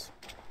something else.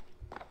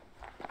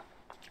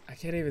 I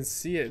can't even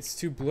see it, it's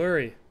too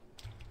blurry.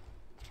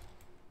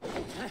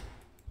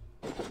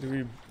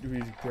 Do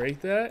we break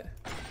that?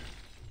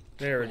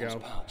 There we go.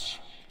 Pouch.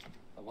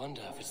 I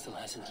wonder if it still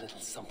has a little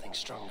something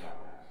stronger.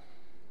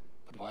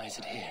 But why is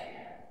it here?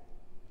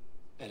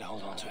 Better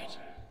hold on to it.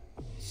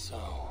 So,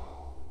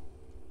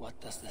 what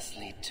does this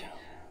lead to?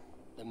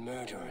 The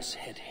murderers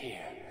hid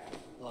here,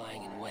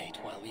 lying in wait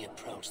while we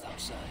approached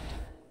outside.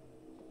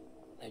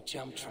 They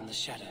jumped from the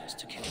shadows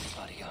to kill the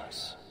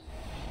bodyguards.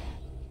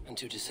 And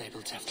to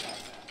disable Tefter.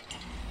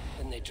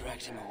 Then they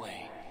dragged him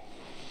away.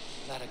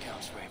 That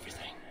accounts for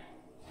everything.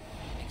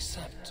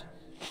 Except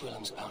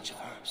Gwillem's pouch of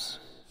herbs.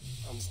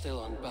 I'm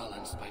still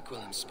unbalanced by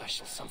Gwillem's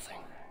special something.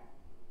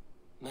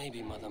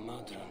 Maybe Mother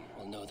Modron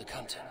will know the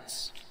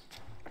contents.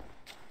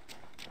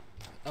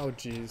 Oh,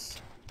 jeez.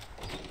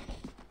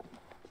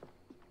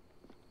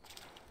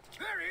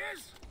 There he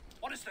is!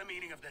 What is the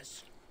meaning of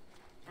this?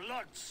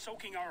 Blood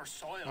soaking our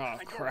soil, Oh,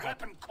 and crap. your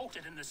weapon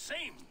coated in the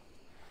same.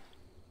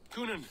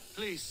 Kunin,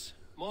 please.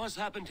 More has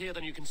happened here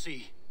than you can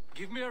see.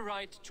 Give me a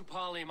right to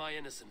parley my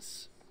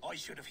innocence. I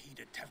should have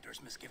heeded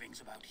Tevder's misgivings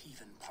about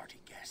heathen party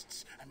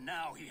guests, and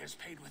now he has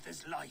paid with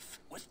his life.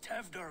 With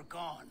Tevder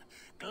gone,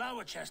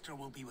 Gloucester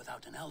will be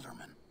without an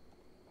elderman.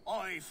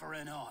 Eye for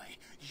an eye.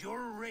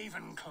 Your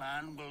Raven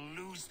clan will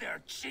lose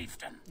their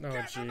chieftain. Oh,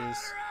 jeez.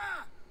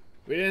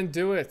 We didn't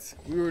do it.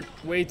 We were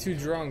way too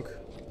drunk.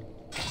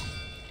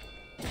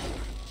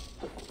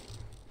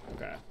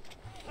 Okay.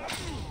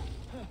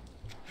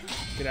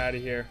 Get out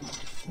of here.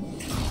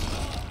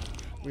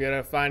 We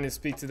gotta find and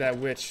speak to that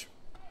witch.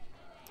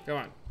 Come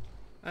on.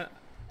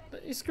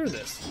 Screw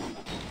this.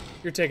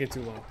 You're taking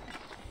too long.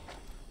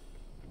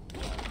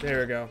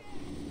 There we go.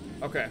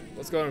 Okay,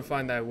 let's go and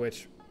find that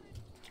witch.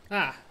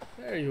 Ah,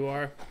 there you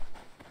are.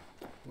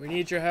 We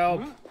need your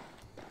help.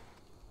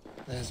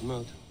 There's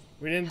Mud.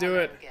 We didn't do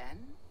it. Again?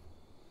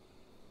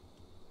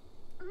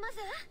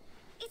 Mother,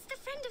 it's the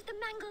friend of the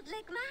mangled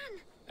leg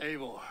man.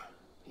 Eivor,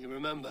 you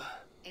remember?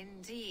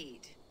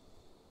 Indeed.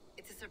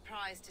 It's a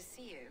surprise to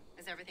see you.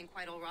 Is everything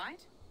quite all right?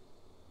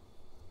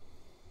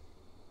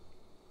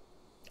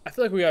 I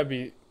feel like we gotta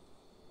be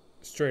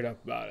straight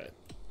up about it.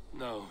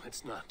 No,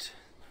 it's not.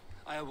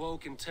 I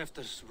awoke in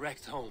Tefter's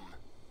wrecked home.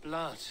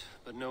 Blood,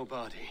 but no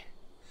body.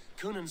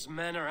 Kunan's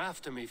men are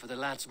after me for the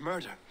lad's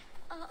murder.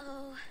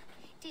 Uh-oh.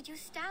 Did you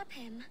stab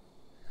him?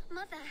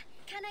 Mother,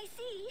 can I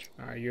see?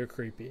 Alright, you're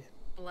creepy.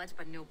 Blood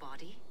but no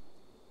body.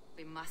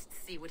 We must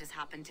see what has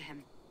happened to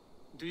him.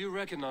 Do you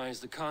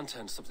recognize the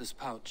contents of this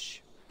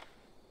pouch?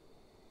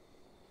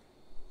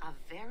 A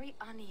very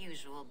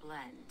unusual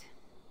blend.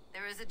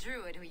 There is a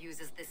druid who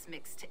uses this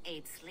mix to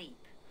aid sleep.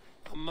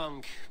 A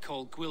monk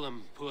called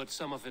Gwillem poured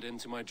some of it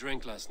into my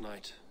drink last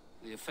night.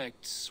 The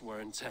effects were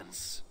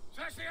intense.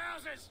 Search the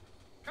houses!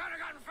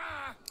 Cardigan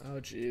fire! Oh,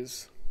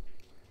 jeez.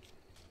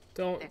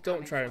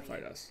 Don't try to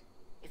fight us.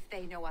 If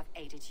they know I've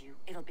aided you,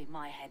 it'll be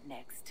my head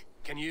next.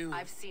 Can you...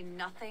 I've seen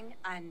nothing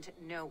and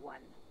no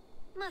one.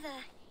 Mother,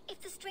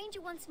 if the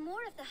stranger wants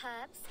more of the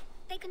herbs,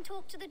 they can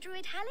talk to the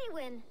druid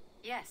Halliwyn.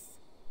 Yes.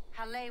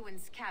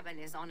 Halewin's cabin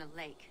is on a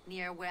lake,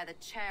 near where the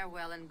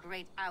Cherwell and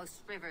Great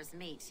Ouse rivers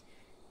meet.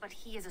 But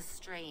he is a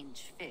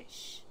strange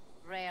fish.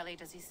 Rarely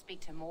does he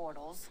speak to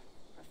mortals,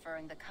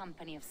 preferring the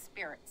company of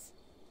spirits.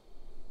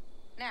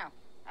 Now,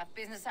 I've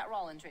business at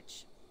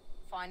Rollindrich.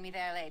 Find me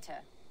there later.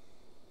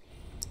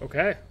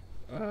 Okay.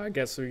 I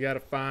guess we gotta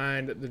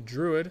find the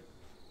druid.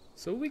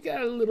 So we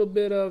got a little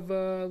bit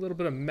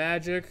of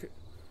magic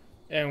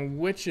and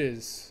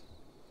witches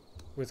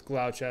with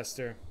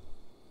Gloucester.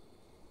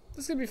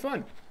 This is gonna be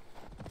fun.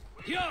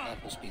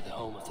 That must be the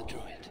home of the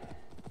druid.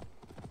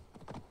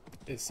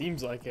 It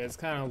seems like it. It's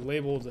kind of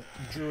labeled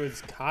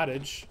Druid's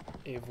Cottage,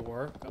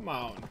 Eivor. Come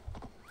on.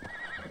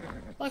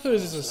 Luckily,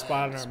 there's just a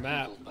spot on our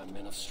map. By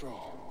men of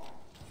straw.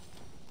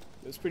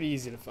 It's pretty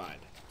easy to find,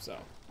 so.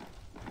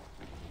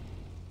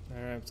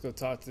 Alright, let's go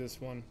talk to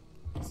this one.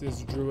 This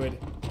is Druid.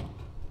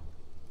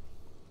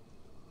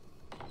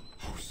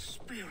 Oh,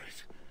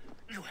 Spirit,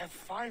 you have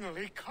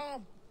finally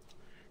come.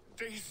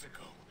 Days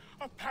ago,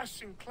 A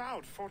passing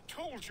cloud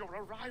foretold your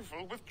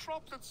arrival with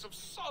droplets of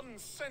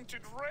sun-scented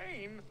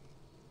rain.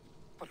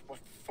 But what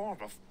form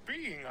of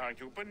being are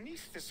you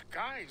beneath this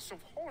guise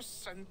of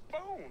horse and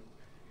bone?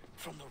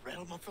 From the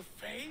realm of the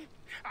Fae?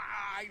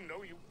 I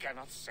know you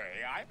cannot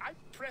say. I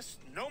press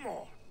no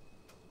more.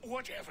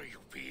 Whatever you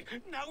be,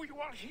 now you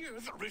are here,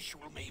 the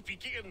ritual may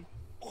begin.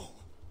 Oh,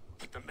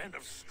 but the men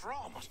of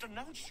straw must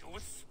announce you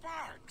with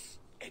sparks.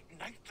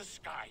 Ignite the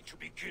sky to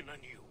begin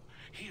anew,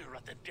 here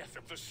at the death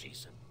of the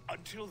season.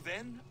 Until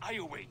then, I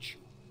await you,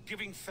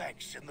 giving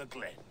thanks in the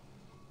glen.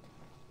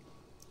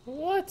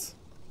 What?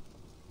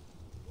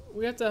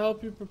 We have to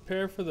help you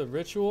prepare for the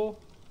ritual?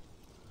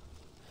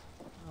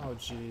 Oh,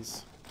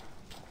 jeez.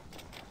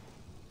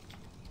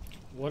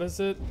 What is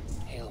it?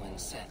 Aelwyn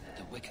said that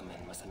the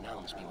Wickermen must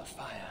announce me with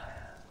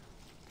fire.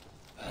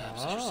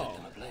 Perhaps I should set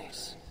them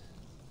ablaze.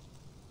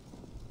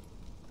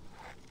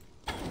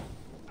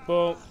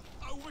 Well,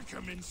 A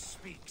Wickerman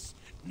speaks.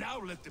 Now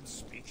let them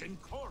speak in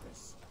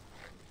chorus.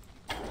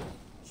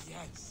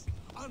 Yes,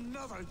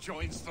 another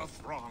joins the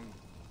throng.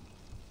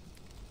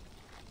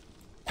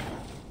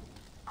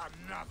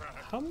 Another.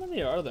 How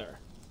many are there?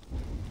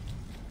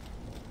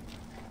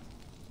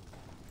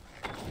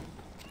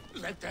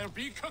 Let there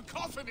be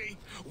cacophony.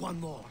 One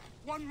more.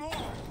 One more.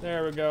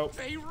 There we go.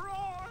 They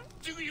roar.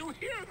 Do you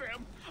hear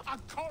them? A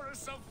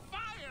chorus of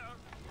fire.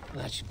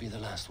 That should be the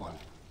last one.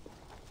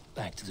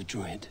 Back to the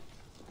druid.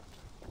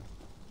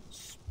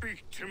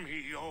 Speak to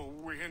me, O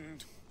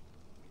wind.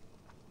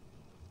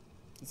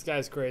 This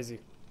guy's crazy.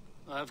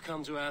 I've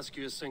come to ask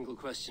you a single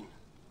question.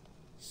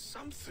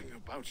 Something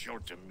about your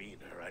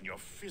demeanor and your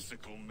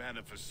physical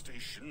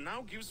manifestation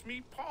now gives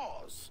me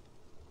pause.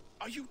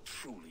 Are you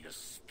truly a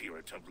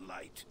spirit of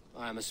light?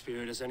 I am a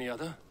spirit as any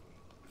other.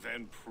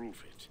 Then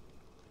prove it.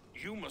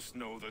 You must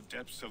know the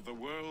depths of the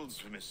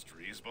world's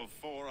mysteries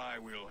before I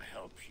will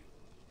help you.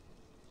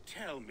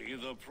 Tell me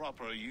the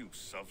proper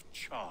use of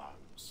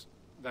charms.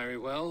 Very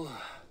well.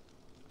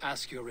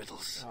 Ask your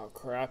riddles. Oh,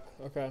 crap.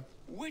 Okay.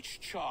 Which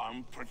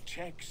charm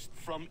protects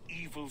from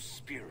evil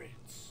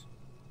spirits?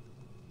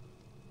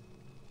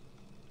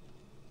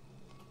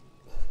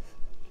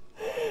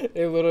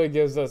 It literally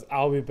gives us,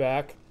 I'll be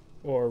back,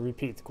 or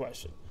repeat the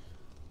question.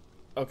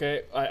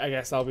 Okay, I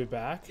guess I'll be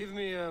back. Give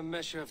me a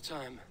measure of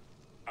time.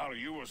 Are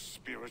you a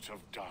spirit of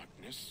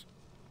darkness?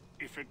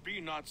 If it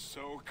be not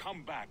so,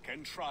 come back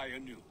and try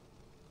anew.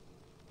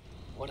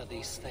 What are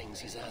these things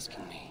he's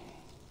asking me?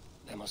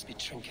 There must be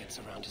trinkets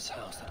around his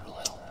house that will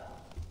help.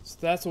 So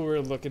that's what we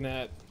were looking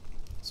at.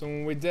 So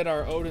when we did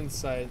our Odin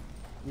site,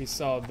 we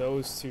saw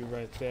those two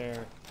right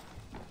there.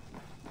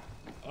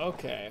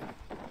 Okay.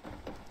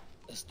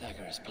 This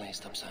dagger is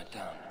placed upside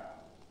down.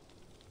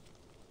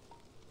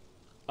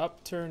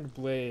 Upturned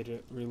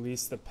blade,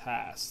 release the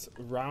past.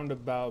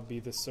 Roundabout be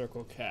the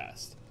circle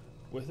cast.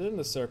 Within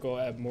the circle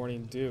at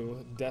morning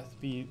dew, death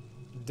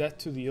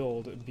to the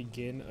old,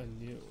 begin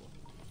anew.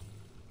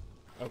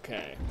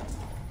 Okay.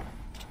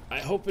 I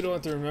hope we don't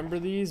have to remember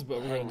these,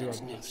 but we're gonna do our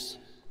best. Noose,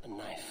 a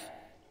knife,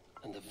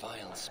 and the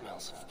vile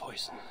smells of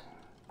poison.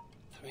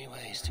 3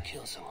 ways to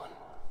kill someone.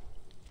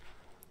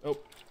 Oh.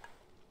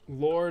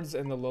 Lords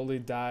and the lowly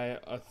die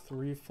a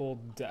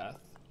threefold death.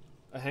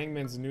 A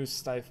hangman's noose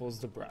stifles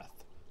the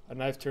breath. A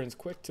knife turns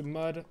quick to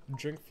mud.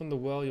 Drink from the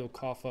well, you'll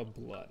cough up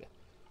blood.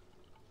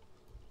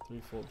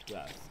 Threefold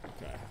death.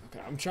 Okay,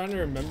 okay. I'm trying to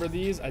remember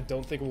these. I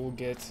don't think we'll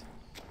get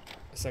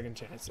a second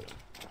chance at it.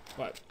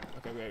 But,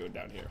 okay, we gotta go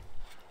down here.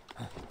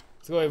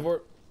 Let's go,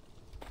 Eivor.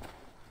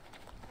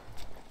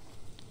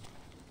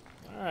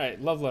 Alright,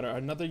 love letter.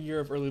 Another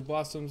year of early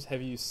blossoms.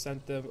 Have you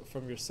sent them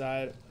from your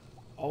side?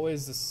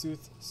 Always the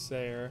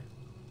soothsayer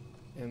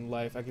in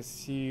life. I can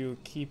see you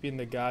keeping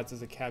the gods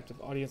as a captive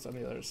audience on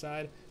the other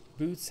side.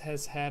 Boots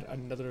has had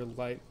another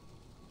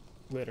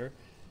litter.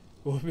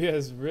 We'll be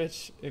as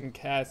rich in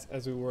cats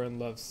as we were in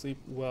love. Sleep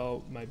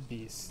well, my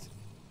beast.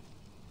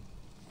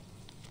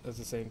 That's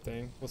the same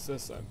thing. What's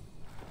this then?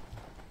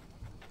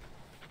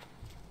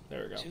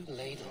 There we go. 2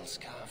 ladles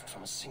carved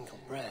from a single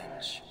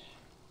branch.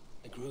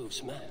 The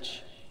grooves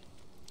match.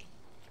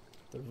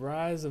 The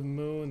rise of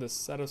moon, the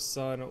set of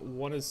sun,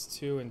 1 is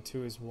 2 and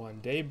 2 is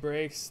 1. Day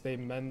breaks, they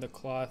mend the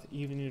cloth.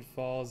 Evening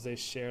falls, they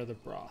share the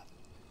broth.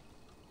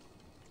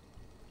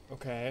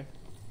 Okay.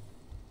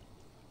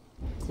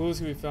 Clues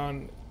can be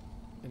found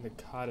in the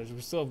cottage.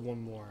 We still have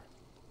one more.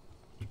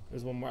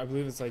 There's one more. I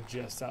believe it's like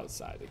just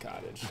outside the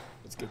cottage.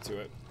 Let's get to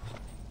it.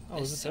 Oh,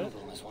 is This this it?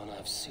 symbol is one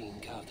I've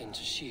seen carved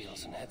into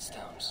shields and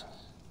headstones.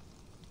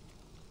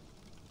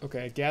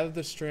 Okay, gather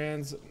the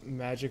strands,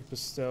 magic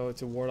bestow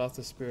to ward off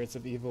the spirits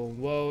of evil and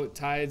woe.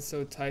 Tied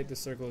so tight the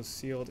circle is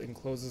sealed and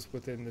closes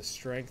within the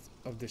strength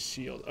of the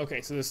shield.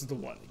 Okay, so this is the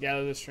one.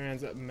 Gather the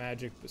strands,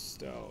 magic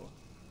bestow.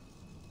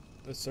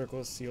 The circle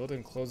is sealed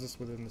and closes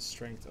within the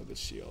strength of the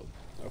shield.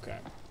 Okay.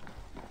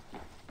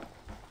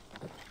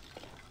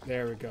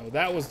 There we go.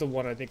 That was the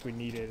one I think we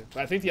needed.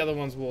 But I think the other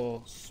ones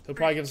will... He'll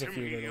probably give us a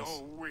few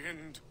riddles.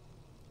 Wind.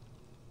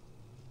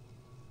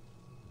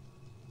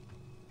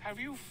 Have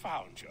you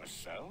found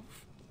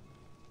yourself?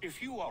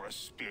 If you are a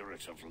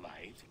spirit of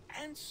light,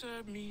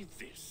 answer me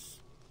this.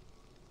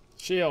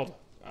 Shield.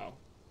 Oh,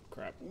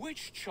 crap.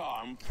 Which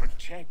charm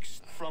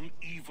protects from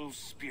evil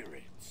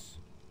spirits?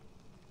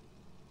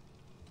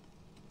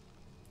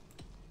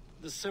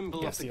 The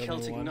symbol Guess of the the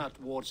only Celtic one.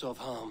 nut wards off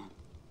harm.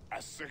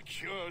 A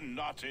secure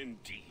knot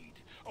indeed.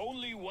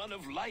 Only one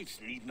of light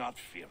need not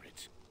fear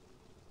it.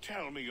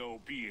 Tell me,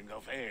 O being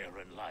of air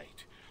and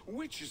light,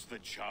 which is the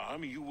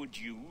charm you would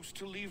use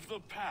to leave the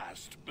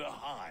past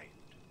behind?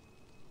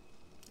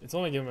 It's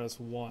only giving us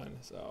one,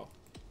 so.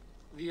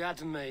 The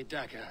Atame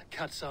dagger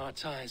cuts our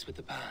ties with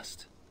the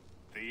past.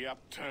 The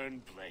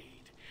upturned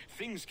blade.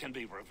 Things can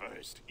be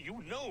reversed.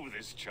 You know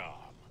this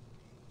charm.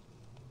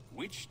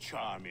 Which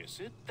charm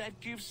is it that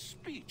gives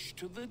speech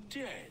to the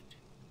dead?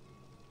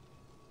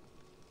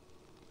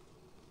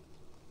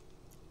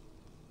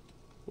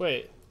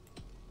 Wait.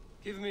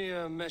 Give me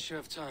a measure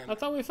of time. I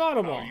thought we found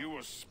them all. Are you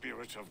a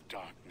spirit of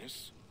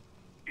darkness?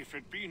 If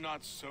it be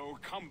not so,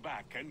 come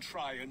back and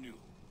try anew.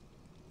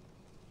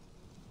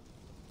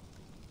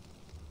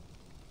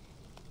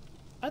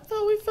 I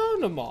thought we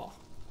found them all.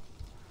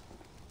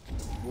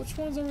 Which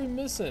ones are we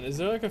missing? Is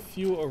there like a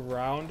few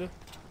around?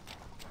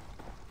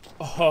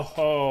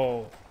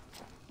 Oh,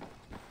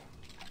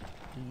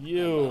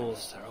 you.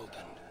 Mouths are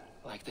open,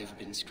 like they've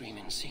been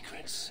screaming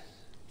secrets.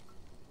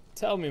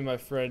 Tell me, my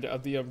friend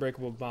of the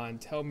unbreakable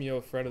bond. Tell me, O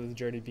friend of the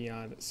journey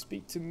beyond.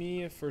 Speak to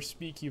me, for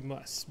speak you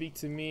must. Speak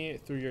to me,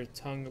 through your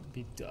tongue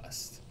be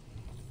dust.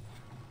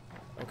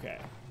 Okay.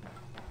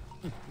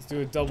 Let's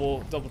do a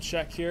double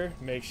check here.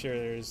 Make sure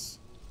there's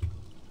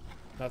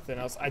nothing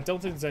else. I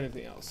don't think there's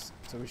anything else,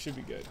 so we should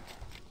be good.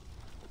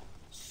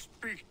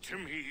 Speak to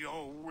me,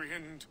 O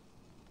wind.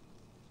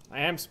 I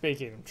am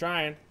speaking. I'm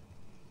trying.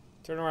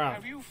 Turn around.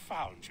 Have you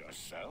found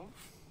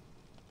yourself?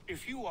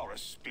 If you are a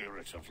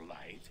spirit of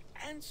light,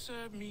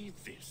 answer me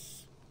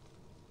this.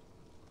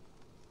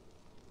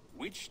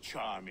 Which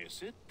charm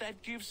is it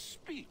that gives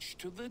speech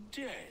to the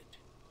dead?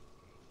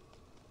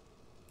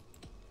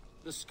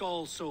 The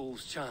Skull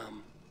Soul's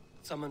charm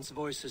summons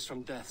voices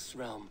from death's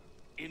realm.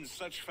 In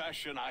such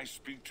fashion I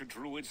speak to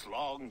druids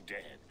long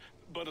dead.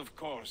 But of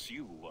course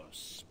you, a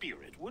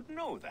spirit, would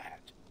know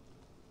that.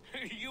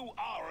 You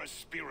are a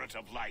spirit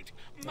of light.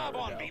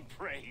 Mabon be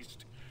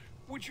praised.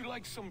 Would you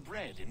like some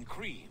bread and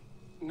cream?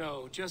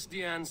 No, just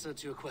the answer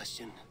to your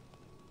question.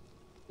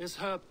 This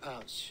herb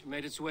pouch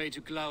made its way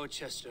to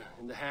Gloucester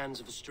in the hands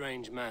of a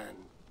strange man.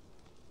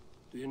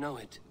 Do you know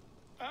it?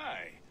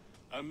 Aye.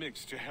 A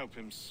mix to help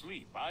him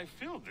sleep. I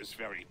filled this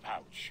very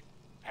pouch.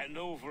 And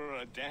over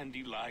a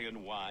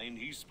dandelion wine,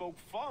 he spoke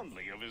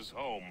fondly of his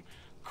home,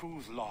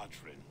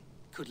 Cooth-Lodrin.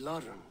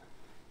 Cooth-Lodrin?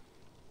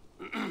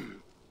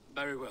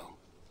 Very well.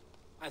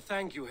 I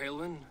thank you,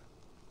 Halwyn,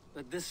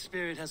 that this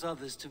spirit has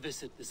others to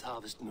visit this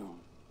harvest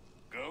moon.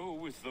 Go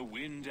with the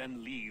wind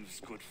and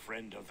leaves, good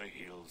friend of the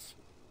hills.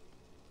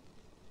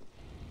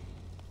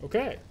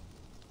 Okay.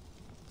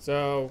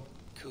 So,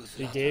 he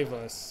Cooth-Lodrin. gave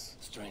us...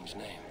 Strange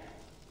name.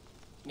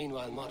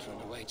 Meanwhile,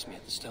 Modron awaits me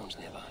at the stones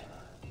nearby.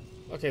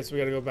 Okay, so we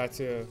gotta go back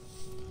to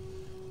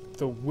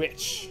the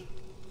witch.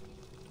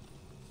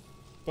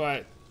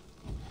 But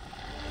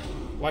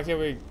why can't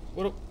we?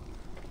 What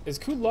is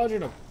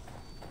Cooth-Lodrin a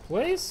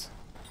place?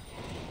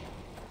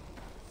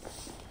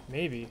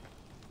 Maybe.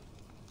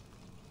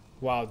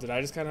 Wow, did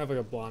I just kind of have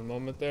like a blonde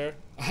moment there?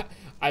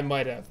 I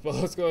might have, but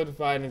let's go and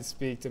find and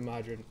speak to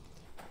Modron.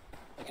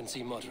 I can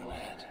see Modron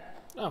ahead.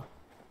 Oh,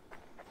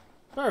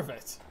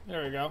 perfect.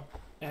 There we go.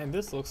 And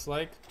this looks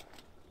like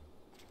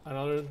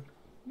another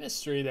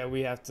mystery that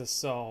we have to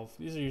solve.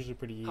 These are usually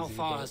pretty easy. How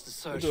far has the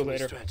search been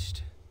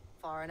stretched?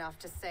 Far enough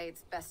to say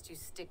it's best you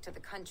stick to the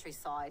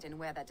countryside and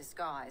wear that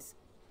disguise.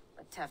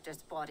 But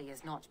Tefder's body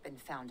has not been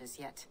found as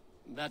yet.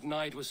 That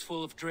night was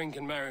full of drink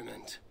and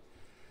merriment.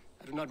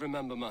 I do not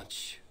remember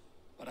much,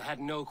 but I had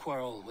no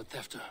quarrel with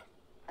Tefder.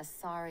 A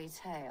sorry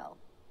tale.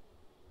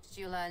 Did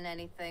you learn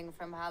anything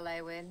from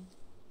Halewin?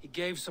 He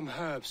gave some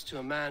herbs to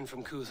a man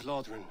from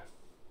Cooth-Lodrin,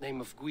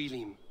 name of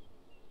Gwylim.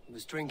 He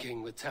was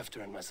drinking with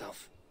Tefder and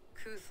myself.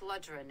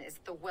 Cooth-Lodrin is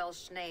the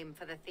Welsh name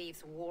for the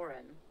thieves'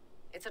 warren.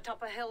 It's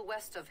atop a hill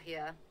west of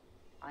here.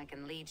 I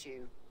can lead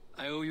you.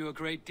 I owe you a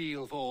great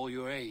deal for all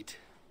your aid.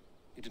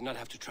 You did not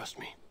have to trust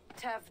me.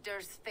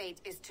 Tefder's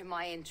fate is to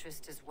my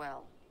interest as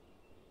well.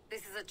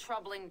 This is a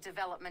troubling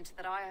development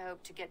that I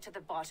hope to get to the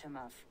bottom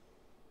of.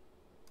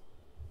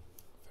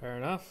 Fair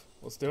enough.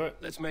 Let's do it.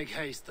 Let's make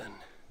haste then.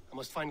 I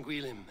must find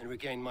Gwylim and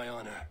regain my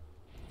honor.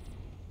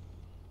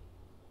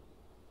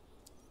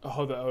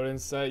 Oh, the Odin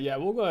set. Yeah,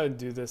 we'll go ahead and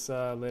do this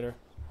later.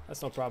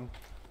 That's no problem.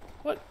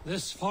 What?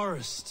 This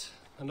forest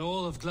and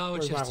all of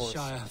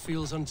Gloucestershire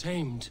feels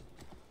untamed.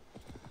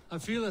 I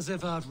feel as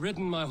if I've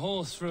ridden my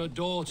horse through a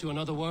door to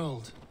another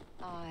world.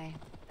 Aye,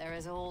 there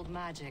is old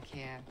magic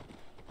here.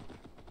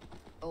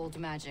 Old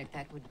magic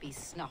that would be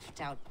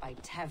snuffed out by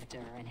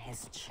Tefder and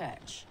his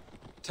church.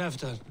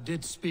 Tefder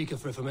did speak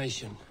of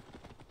reformation.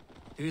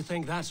 Do you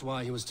think that's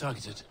why he was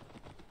targeted?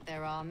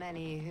 There are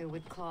many who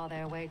would claw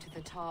their way to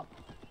the top.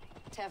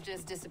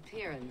 Tefder's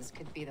disappearance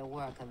could be the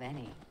work of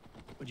any.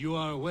 But you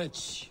are a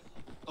witch.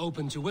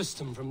 open to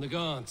wisdom from the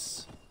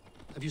gods.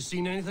 Have you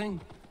seen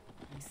anything?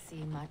 I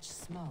see much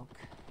smoke.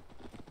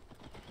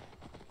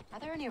 Are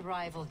there any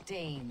rival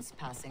Danes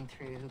passing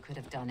through who could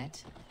have done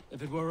it?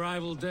 If it were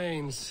rival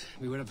Danes,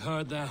 we would have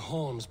heard their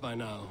horns by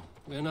now.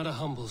 We are not a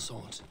humble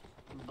sort.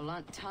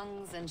 Blunt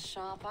tongues and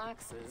sharp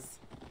axes.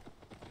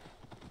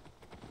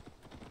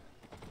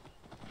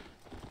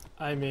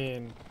 I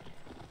mean,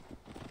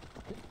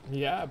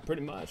 yeah,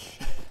 pretty much.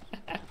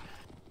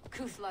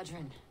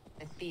 Cúthludren,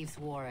 the thieves'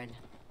 warren.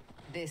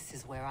 This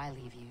is where I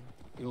leave you.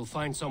 You'll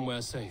find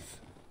somewhere safe.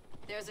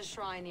 There's a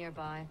shrine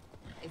nearby.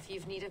 If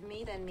you've need of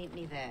me, then meet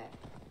me there.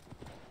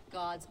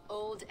 Gods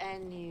old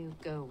and new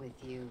go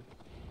with you.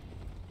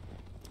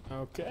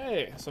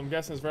 Okay, so I'm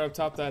guessing it's right up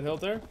top of that hill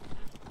there.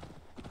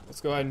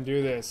 Let's go ahead and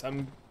do this.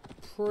 I'm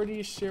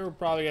pretty sure we're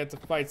probably going to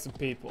have to fight some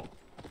people.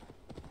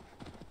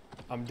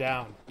 I'm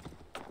down.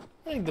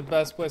 I think the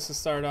best place to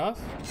start off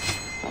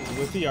is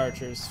with the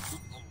archers.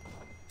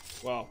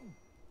 Well,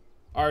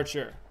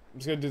 archer. I'm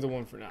just going to do the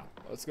one for now.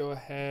 Let's go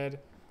ahead.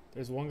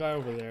 There's one guy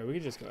over there. We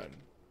can just go ahead.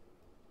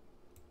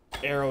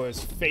 Arrow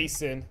is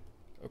facing.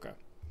 Okay.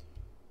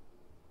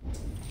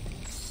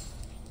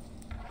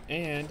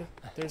 And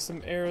there's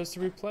some arrows to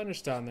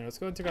replenish down there. Let's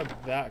go ahead and take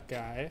out that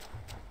guy.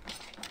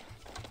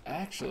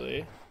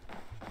 Actually,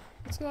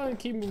 let's go ahead and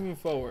keep moving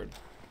forward.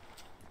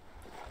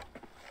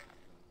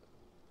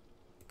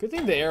 Good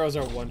thing the arrows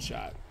are one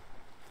shot,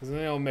 because then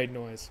they don't make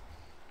noise.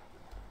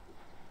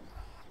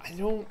 I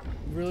don't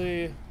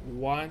really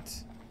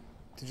want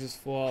to just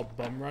full out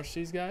bum rush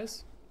these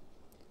guys.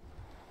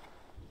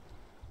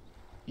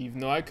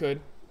 Even though I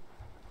could.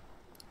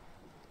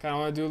 Kind of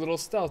want to do a little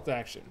stealth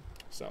action.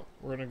 So,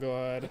 we're going to go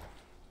ahead,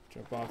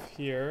 jump off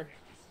here.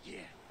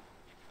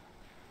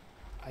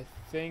 I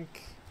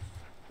think...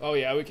 Oh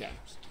yeah, we can.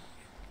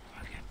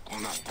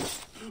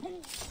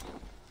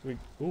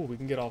 We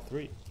can get all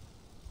three.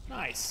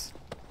 Nice.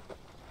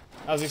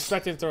 I was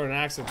expecting to throw an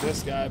axe at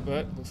this guy,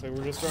 but looks like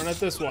we're just throwing at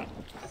this one.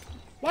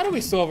 Why do we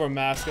still have our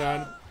mask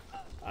on?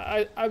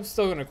 I'm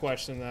still gonna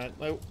question that.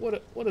 Like,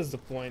 what is the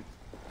point?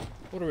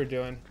 What are we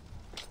doing?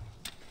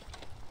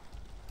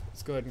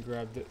 Let's go ahead and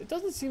grab it. It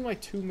doesn't seem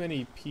like too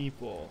many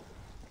people.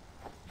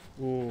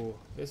 Ooh,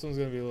 this one's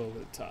gonna be a little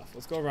bit tough.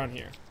 Let's go around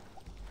here.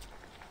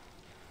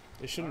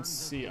 They shouldn't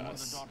see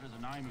us.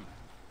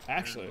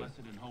 Actually.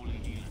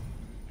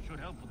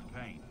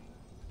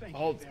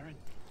 Oh.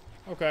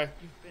 Okay.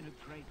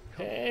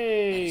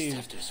 Hey!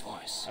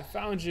 I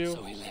found you.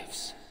 So he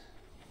lives.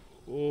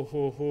 Ooh,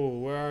 hoo, hoo.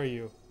 Where are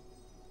you?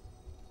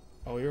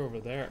 Oh, you're over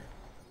there.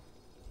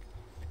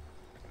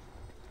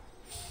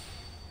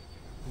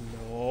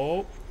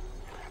 Nope.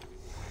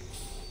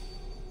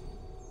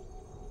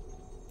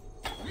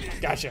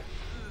 Gotcha.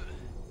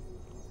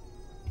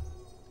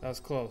 That was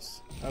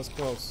close. That was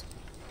close.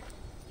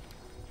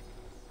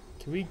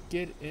 Can we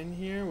get in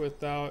here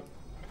without...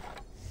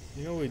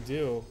 You know what we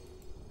do?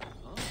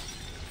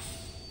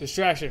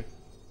 Distraction.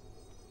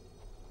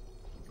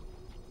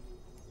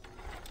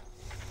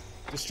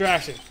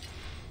 Distraction.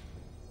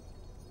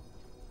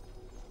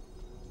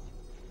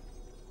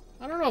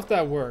 I don't know if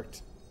that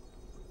worked.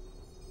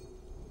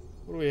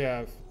 What do we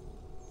have?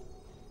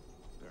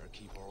 Better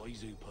keep our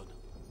eyes open.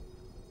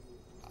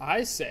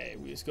 I say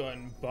we just go ahead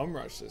and bum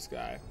rush this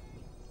guy.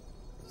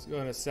 Let's go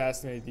and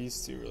assassinate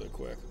these two really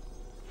quick.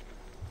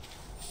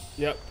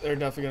 Yep, they're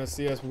definitely gonna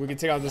see us, but we can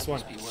take out this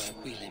one.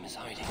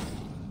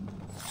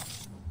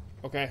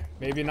 Okay,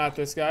 maybe not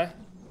this guy.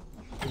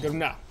 Look at him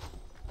now.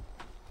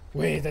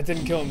 Wait, that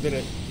didn't kill him, did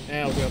it?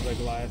 Eh, I'll get up like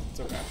Goliath. It's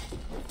okay.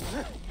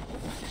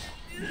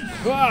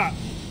 Ah!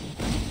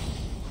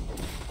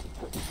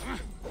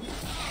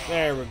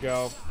 There we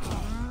go.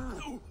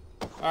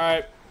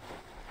 Alright.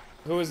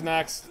 Who is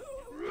next?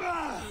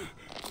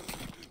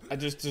 I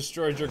just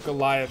destroyed your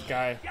Goliath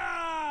guy.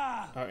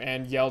 Oh,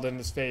 and yelled in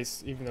his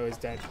face, even though he's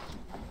dead.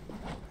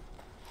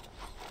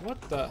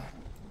 What the?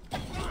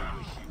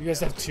 You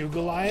guys have two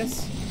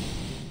Goliaths?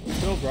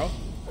 Let's go, bro.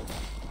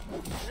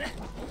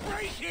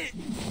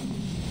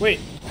 Wait,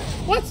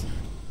 what?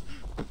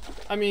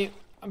 I mean,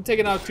 I'm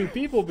taking out two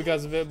people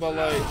because of it, but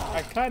like,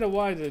 I kind of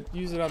wanted to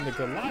use it on the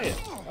Goliath.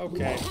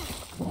 Okay.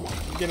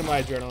 I'm getting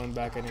my adrenaline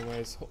back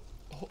anyways.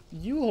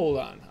 You hold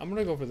on. I'm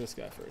gonna go for this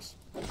guy first.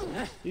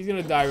 He's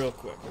gonna die real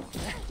quick.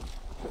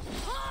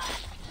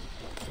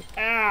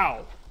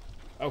 Ow!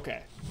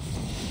 Okay.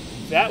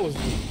 That was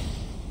weak.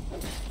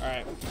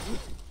 Alright.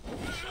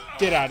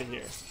 Get out of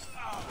here.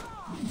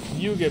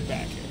 You get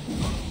back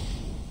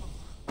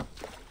here.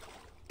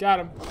 Got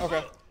him.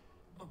 Okay.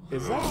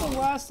 Is that the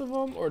last of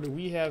them, or do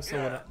we have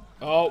someone else?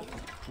 Oh,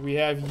 we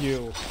have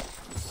you.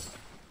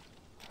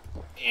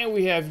 And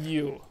we have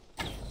you.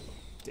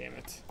 Damn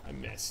it. I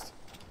missed.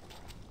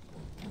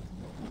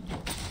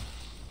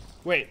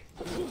 Wait.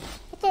 I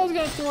thought I was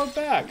gonna throw it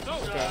back.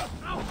 Okay.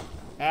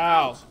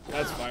 Ow.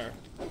 That's fire.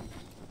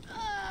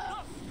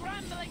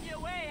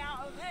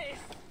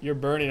 You're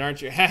burning,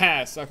 aren't you?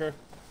 Haha, sucker.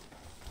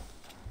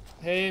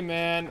 Hey,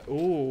 man.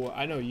 Ooh,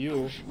 I know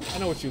you. I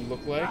know what you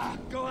look like.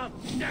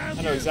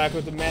 I know exactly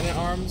what the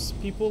man-at-arms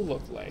people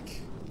look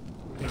like.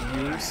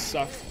 And you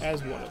suck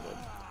as one of them.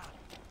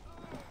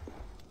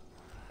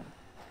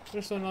 Is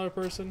there still another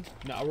person?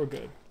 No, we're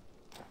good.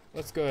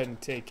 Let's go ahead and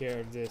take care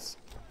of this.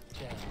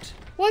 Can't.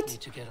 What?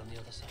 Need to get on the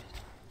other side.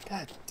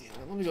 God damn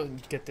it. Let me go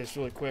and get this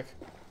really quick.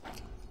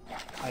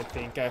 I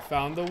think I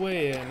found the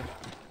way in.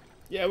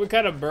 Yeah, we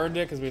kind of burned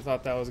it because we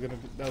thought that was gonna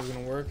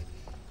work.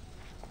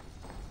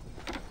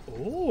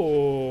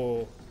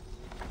 Oh.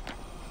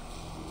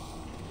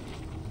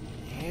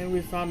 And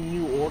we found a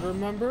new order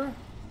member?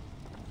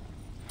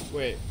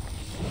 Wait.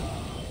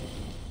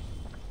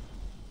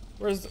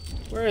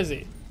 Where is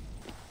he?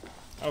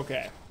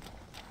 Okay.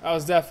 I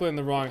was definitely in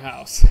the wrong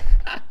house.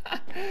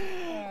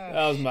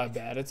 That was my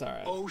bad. It's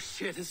alright. Oh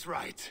shit is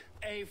right.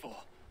 Eivor,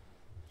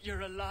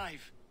 you're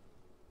alive.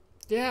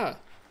 Yeah.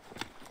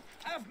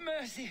 Have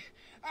mercy.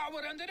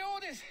 Our under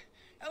orders.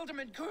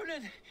 Alderman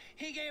Coonan,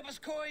 he gave us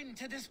coin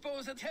to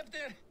dispose of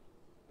Tefter.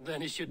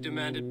 Then he should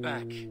demand it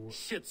back.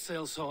 Shit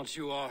sales haunt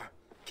you are.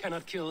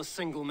 Cannot kill a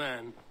single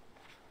man.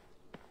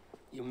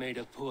 You made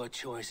a poor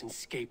choice in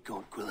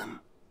scapegoat, Gwillem.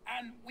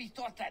 And we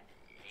thought that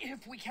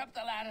if we kept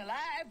the lad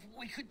alive,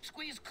 we could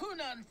squeeze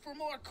Coonan for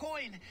more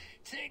coin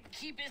to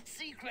keep it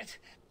secret.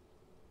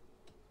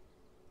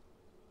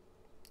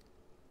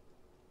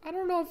 I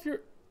don't know if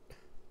you're...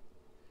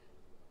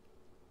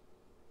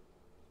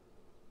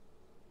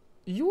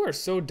 You are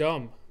so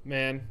dumb,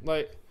 man.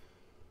 Like,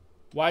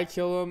 why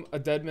kill him? A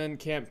dead man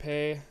can't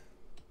pay.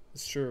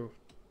 It's true.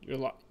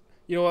 You're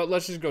You know what?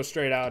 Let's just go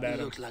straight out at him.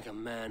 You look like a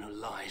man who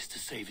lies to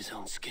save his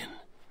own skin.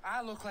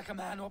 I look like a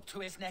man up to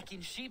his neck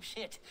in sheep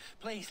shit.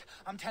 Please,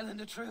 I'm telling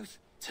the truth.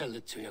 Tell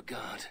it to your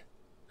god.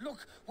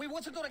 Look, we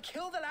wasn't gonna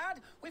kill the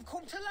lad. We've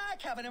come to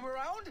like having him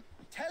around.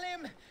 Tell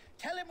him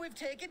we've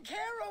taken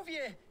care of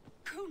you.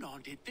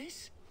 Coonan did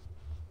this?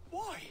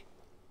 Why?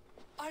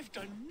 I've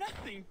done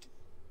nothing to...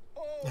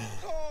 Oh,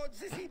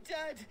 gods, is he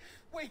dead?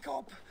 Wake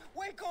up,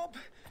 wake up.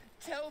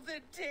 Tell the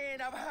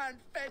Dane I've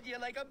hand-fed you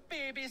like a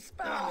baby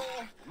sparrow.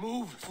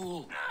 Move,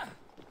 fool.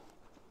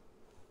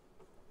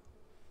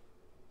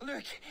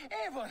 Look,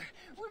 Eivor,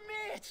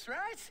 we're mates,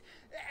 right?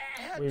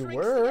 Had We drinks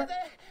were. together.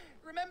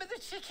 Remember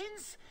the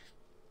chickens?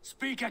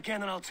 Speak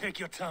again and I'll take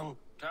your tongue.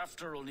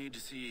 Tafter will need to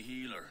see a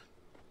healer.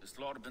 This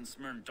lord have been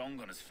smearing dung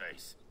on his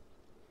face.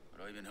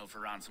 But I've been held for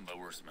ransom by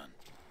worse men.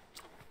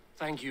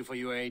 Thank you for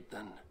your aid,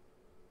 then.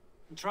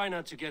 And try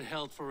not to get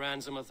held for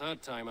ransom a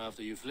third time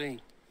after you flee.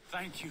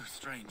 Thank you,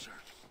 stranger.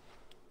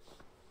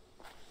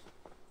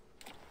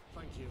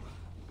 Thank you.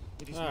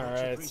 It is All much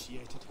right.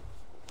 appreciated.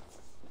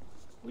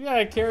 We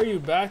gotta carry you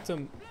back to...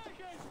 When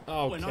I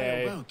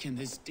Okay. awoke in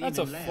this That's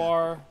a demon lair,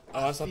 far... Oh,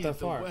 I that's not feared that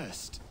the far.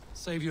 worst.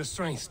 Save your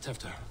strength,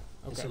 Tefter.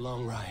 It's Okay. a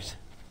long ride.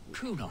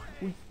 Coonan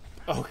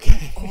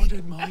Okay.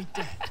 ordered my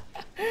death.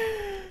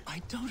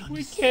 I don't understand.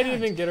 We can't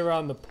even get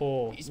around the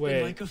pole. He's been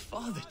Wait. like a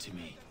father to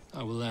me.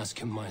 I will ask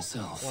him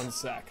myself. One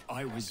sec.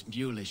 I was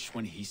mulish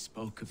when he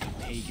spoke of the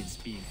pagans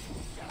being...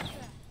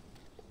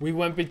 We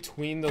went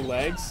between the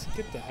legs?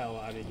 Get the hell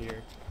out of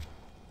here.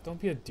 Don't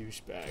be a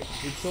douchebag.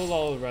 We killed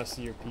all the rest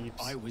of your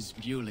peeps. I was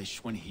mulish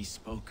when he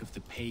spoke of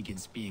the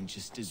pagans being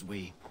just as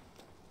we.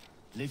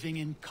 Living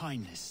in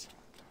kindness,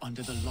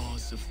 under the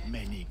laws of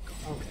many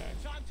gods.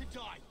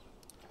 Okay.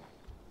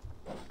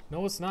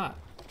 No, it's not.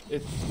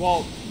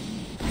 Well,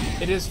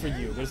 it is for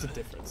you. There's a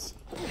difference.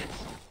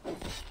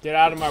 Get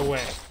out of my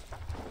way.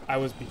 I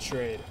was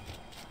betrayed.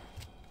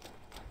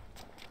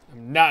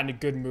 I'm not in a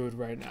good mood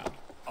right now.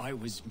 I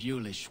was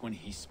mulish when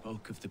he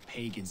spoke of the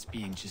pagans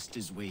being just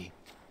as we.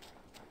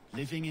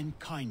 Living in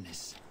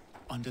kindness,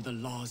 under the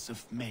laws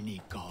of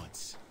many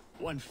gods.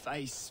 One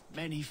face,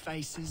 many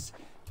faces.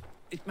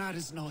 It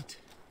matters not.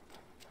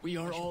 We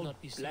are all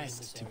not be seen in this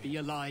blessed to area. be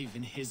alive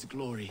in his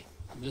glory.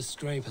 The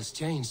scrape has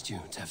changed you,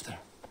 Tefter.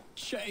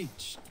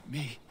 Changed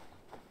me.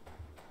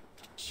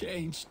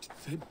 Changed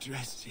the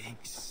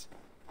dressings.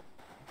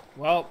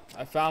 Well,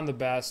 I found the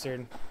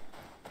bastard.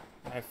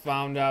 I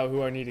found out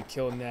who I need to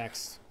kill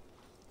next.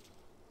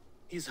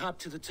 He's hot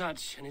to the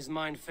touch, and his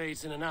mind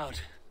fades in and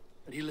out.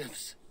 But he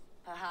lives.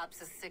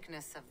 Perhaps a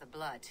sickness of the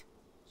blood.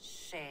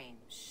 Shame,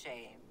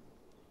 shame.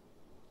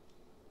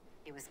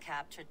 He was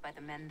captured by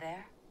the men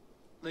there?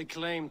 They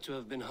claim to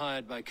have been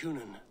hired by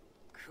Coonan.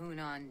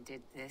 Coonan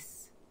did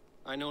this?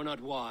 I know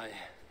not why,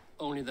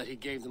 only that he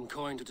gave them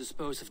coin to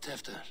dispose of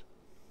Tefter.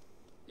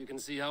 You can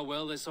see how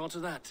well they saw to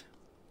that.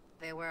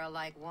 They were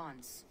alike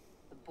once,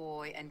 the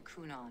boy and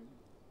Coonan.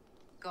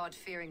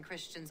 God-fearing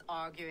Christians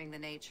arguing the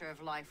nature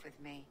of life with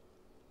me.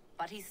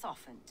 But he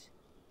softened.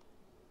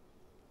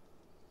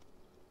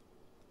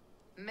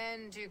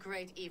 Men do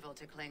great evil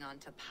to cling on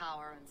to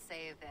power and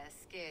save their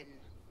skin.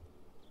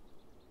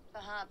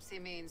 Perhaps he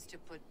means to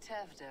put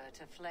Tefter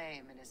to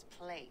flame in his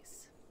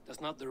place. Does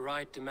not the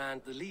right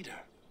demand the leader?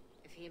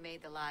 If he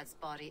made the lad's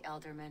body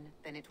Elderman,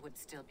 then it would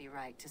still be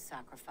right to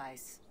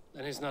sacrifice.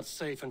 Then he's not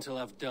safe until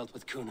I've dealt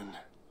with Coonan.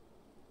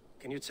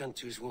 Can you tend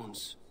to his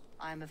wounds?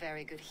 I'm a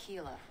very good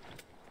healer.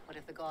 But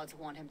if the gods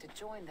want him to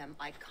join them,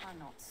 I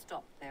cannot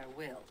stop their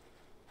will.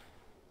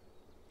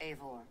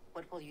 Eivor,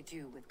 what will you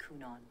do with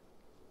Coonan?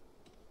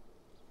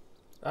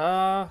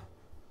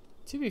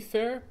 To be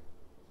fair,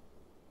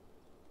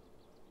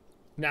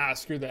 Nah,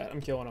 screw that.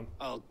 I'm killing him.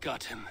 I'll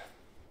gut him.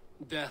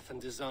 Death and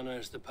dishonor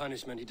is the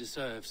punishment he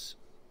deserves.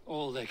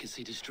 All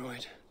legacy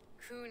destroyed.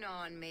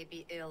 Kunan may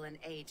be ill and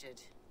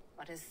aged,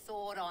 but his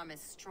sword arm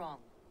is strong.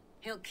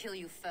 He'll kill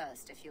you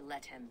first if you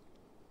let him.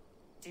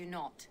 Do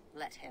not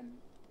let him.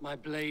 My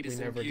blade is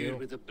imbued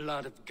with the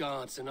blood of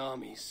gods and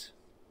armies.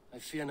 I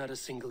fear not a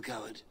single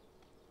coward.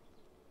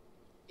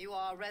 You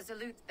are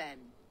resolute, then.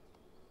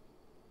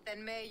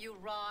 Then may you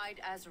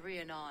ride as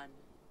Rhiannon.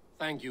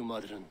 Thank you,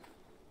 Modron.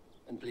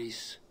 And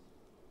please,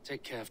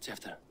 take care of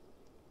Tefter.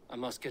 I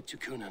must get to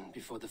Kunan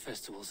before the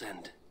festivals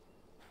end.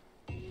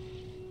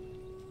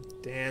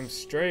 Damn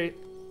straight.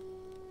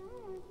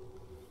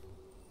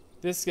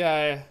 This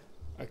guy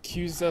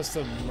accused us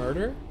of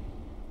murder?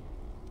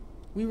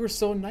 We were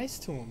so nice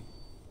to him.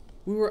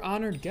 We were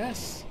honored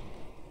guests.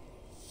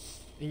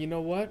 And you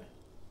know what?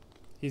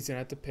 He's gonna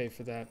have to pay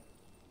for that.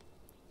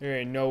 There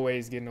ain't no way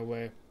he's getting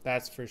away.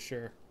 That's for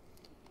sure.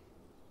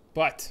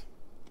 But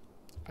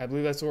I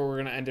believe that's where we're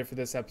gonna end it for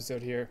this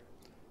episode here.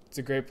 It's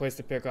a great place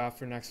to pick off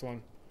for next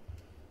one.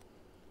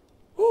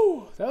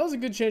 Whew, that was a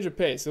good change of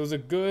pace. It was a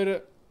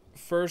good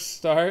first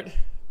start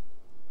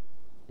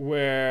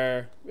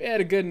where we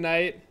had a good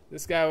night.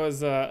 This guy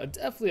was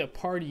definitely a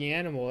party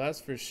animal, that's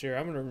for sure.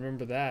 I'm gonna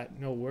remember that.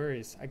 No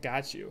worries, I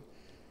got you.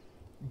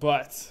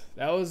 But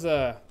that was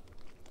it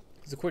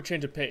was a quick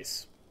change of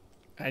pace.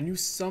 I knew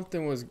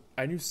something was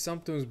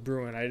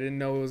brewing. I didn't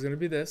know it was gonna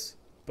be this,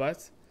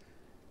 but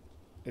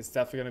it's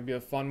definitely gonna be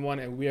a fun one,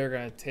 and we are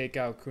gonna take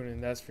out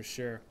Kunan, that's for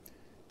sure.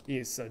 He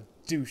is a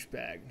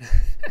douchebag.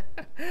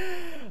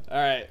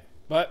 All right,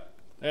 but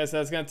like I said,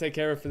 that's gonna take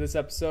care of it for this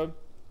episode.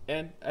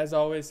 And as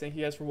always, thank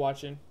you guys for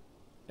watching,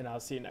 and I'll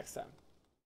see you next time.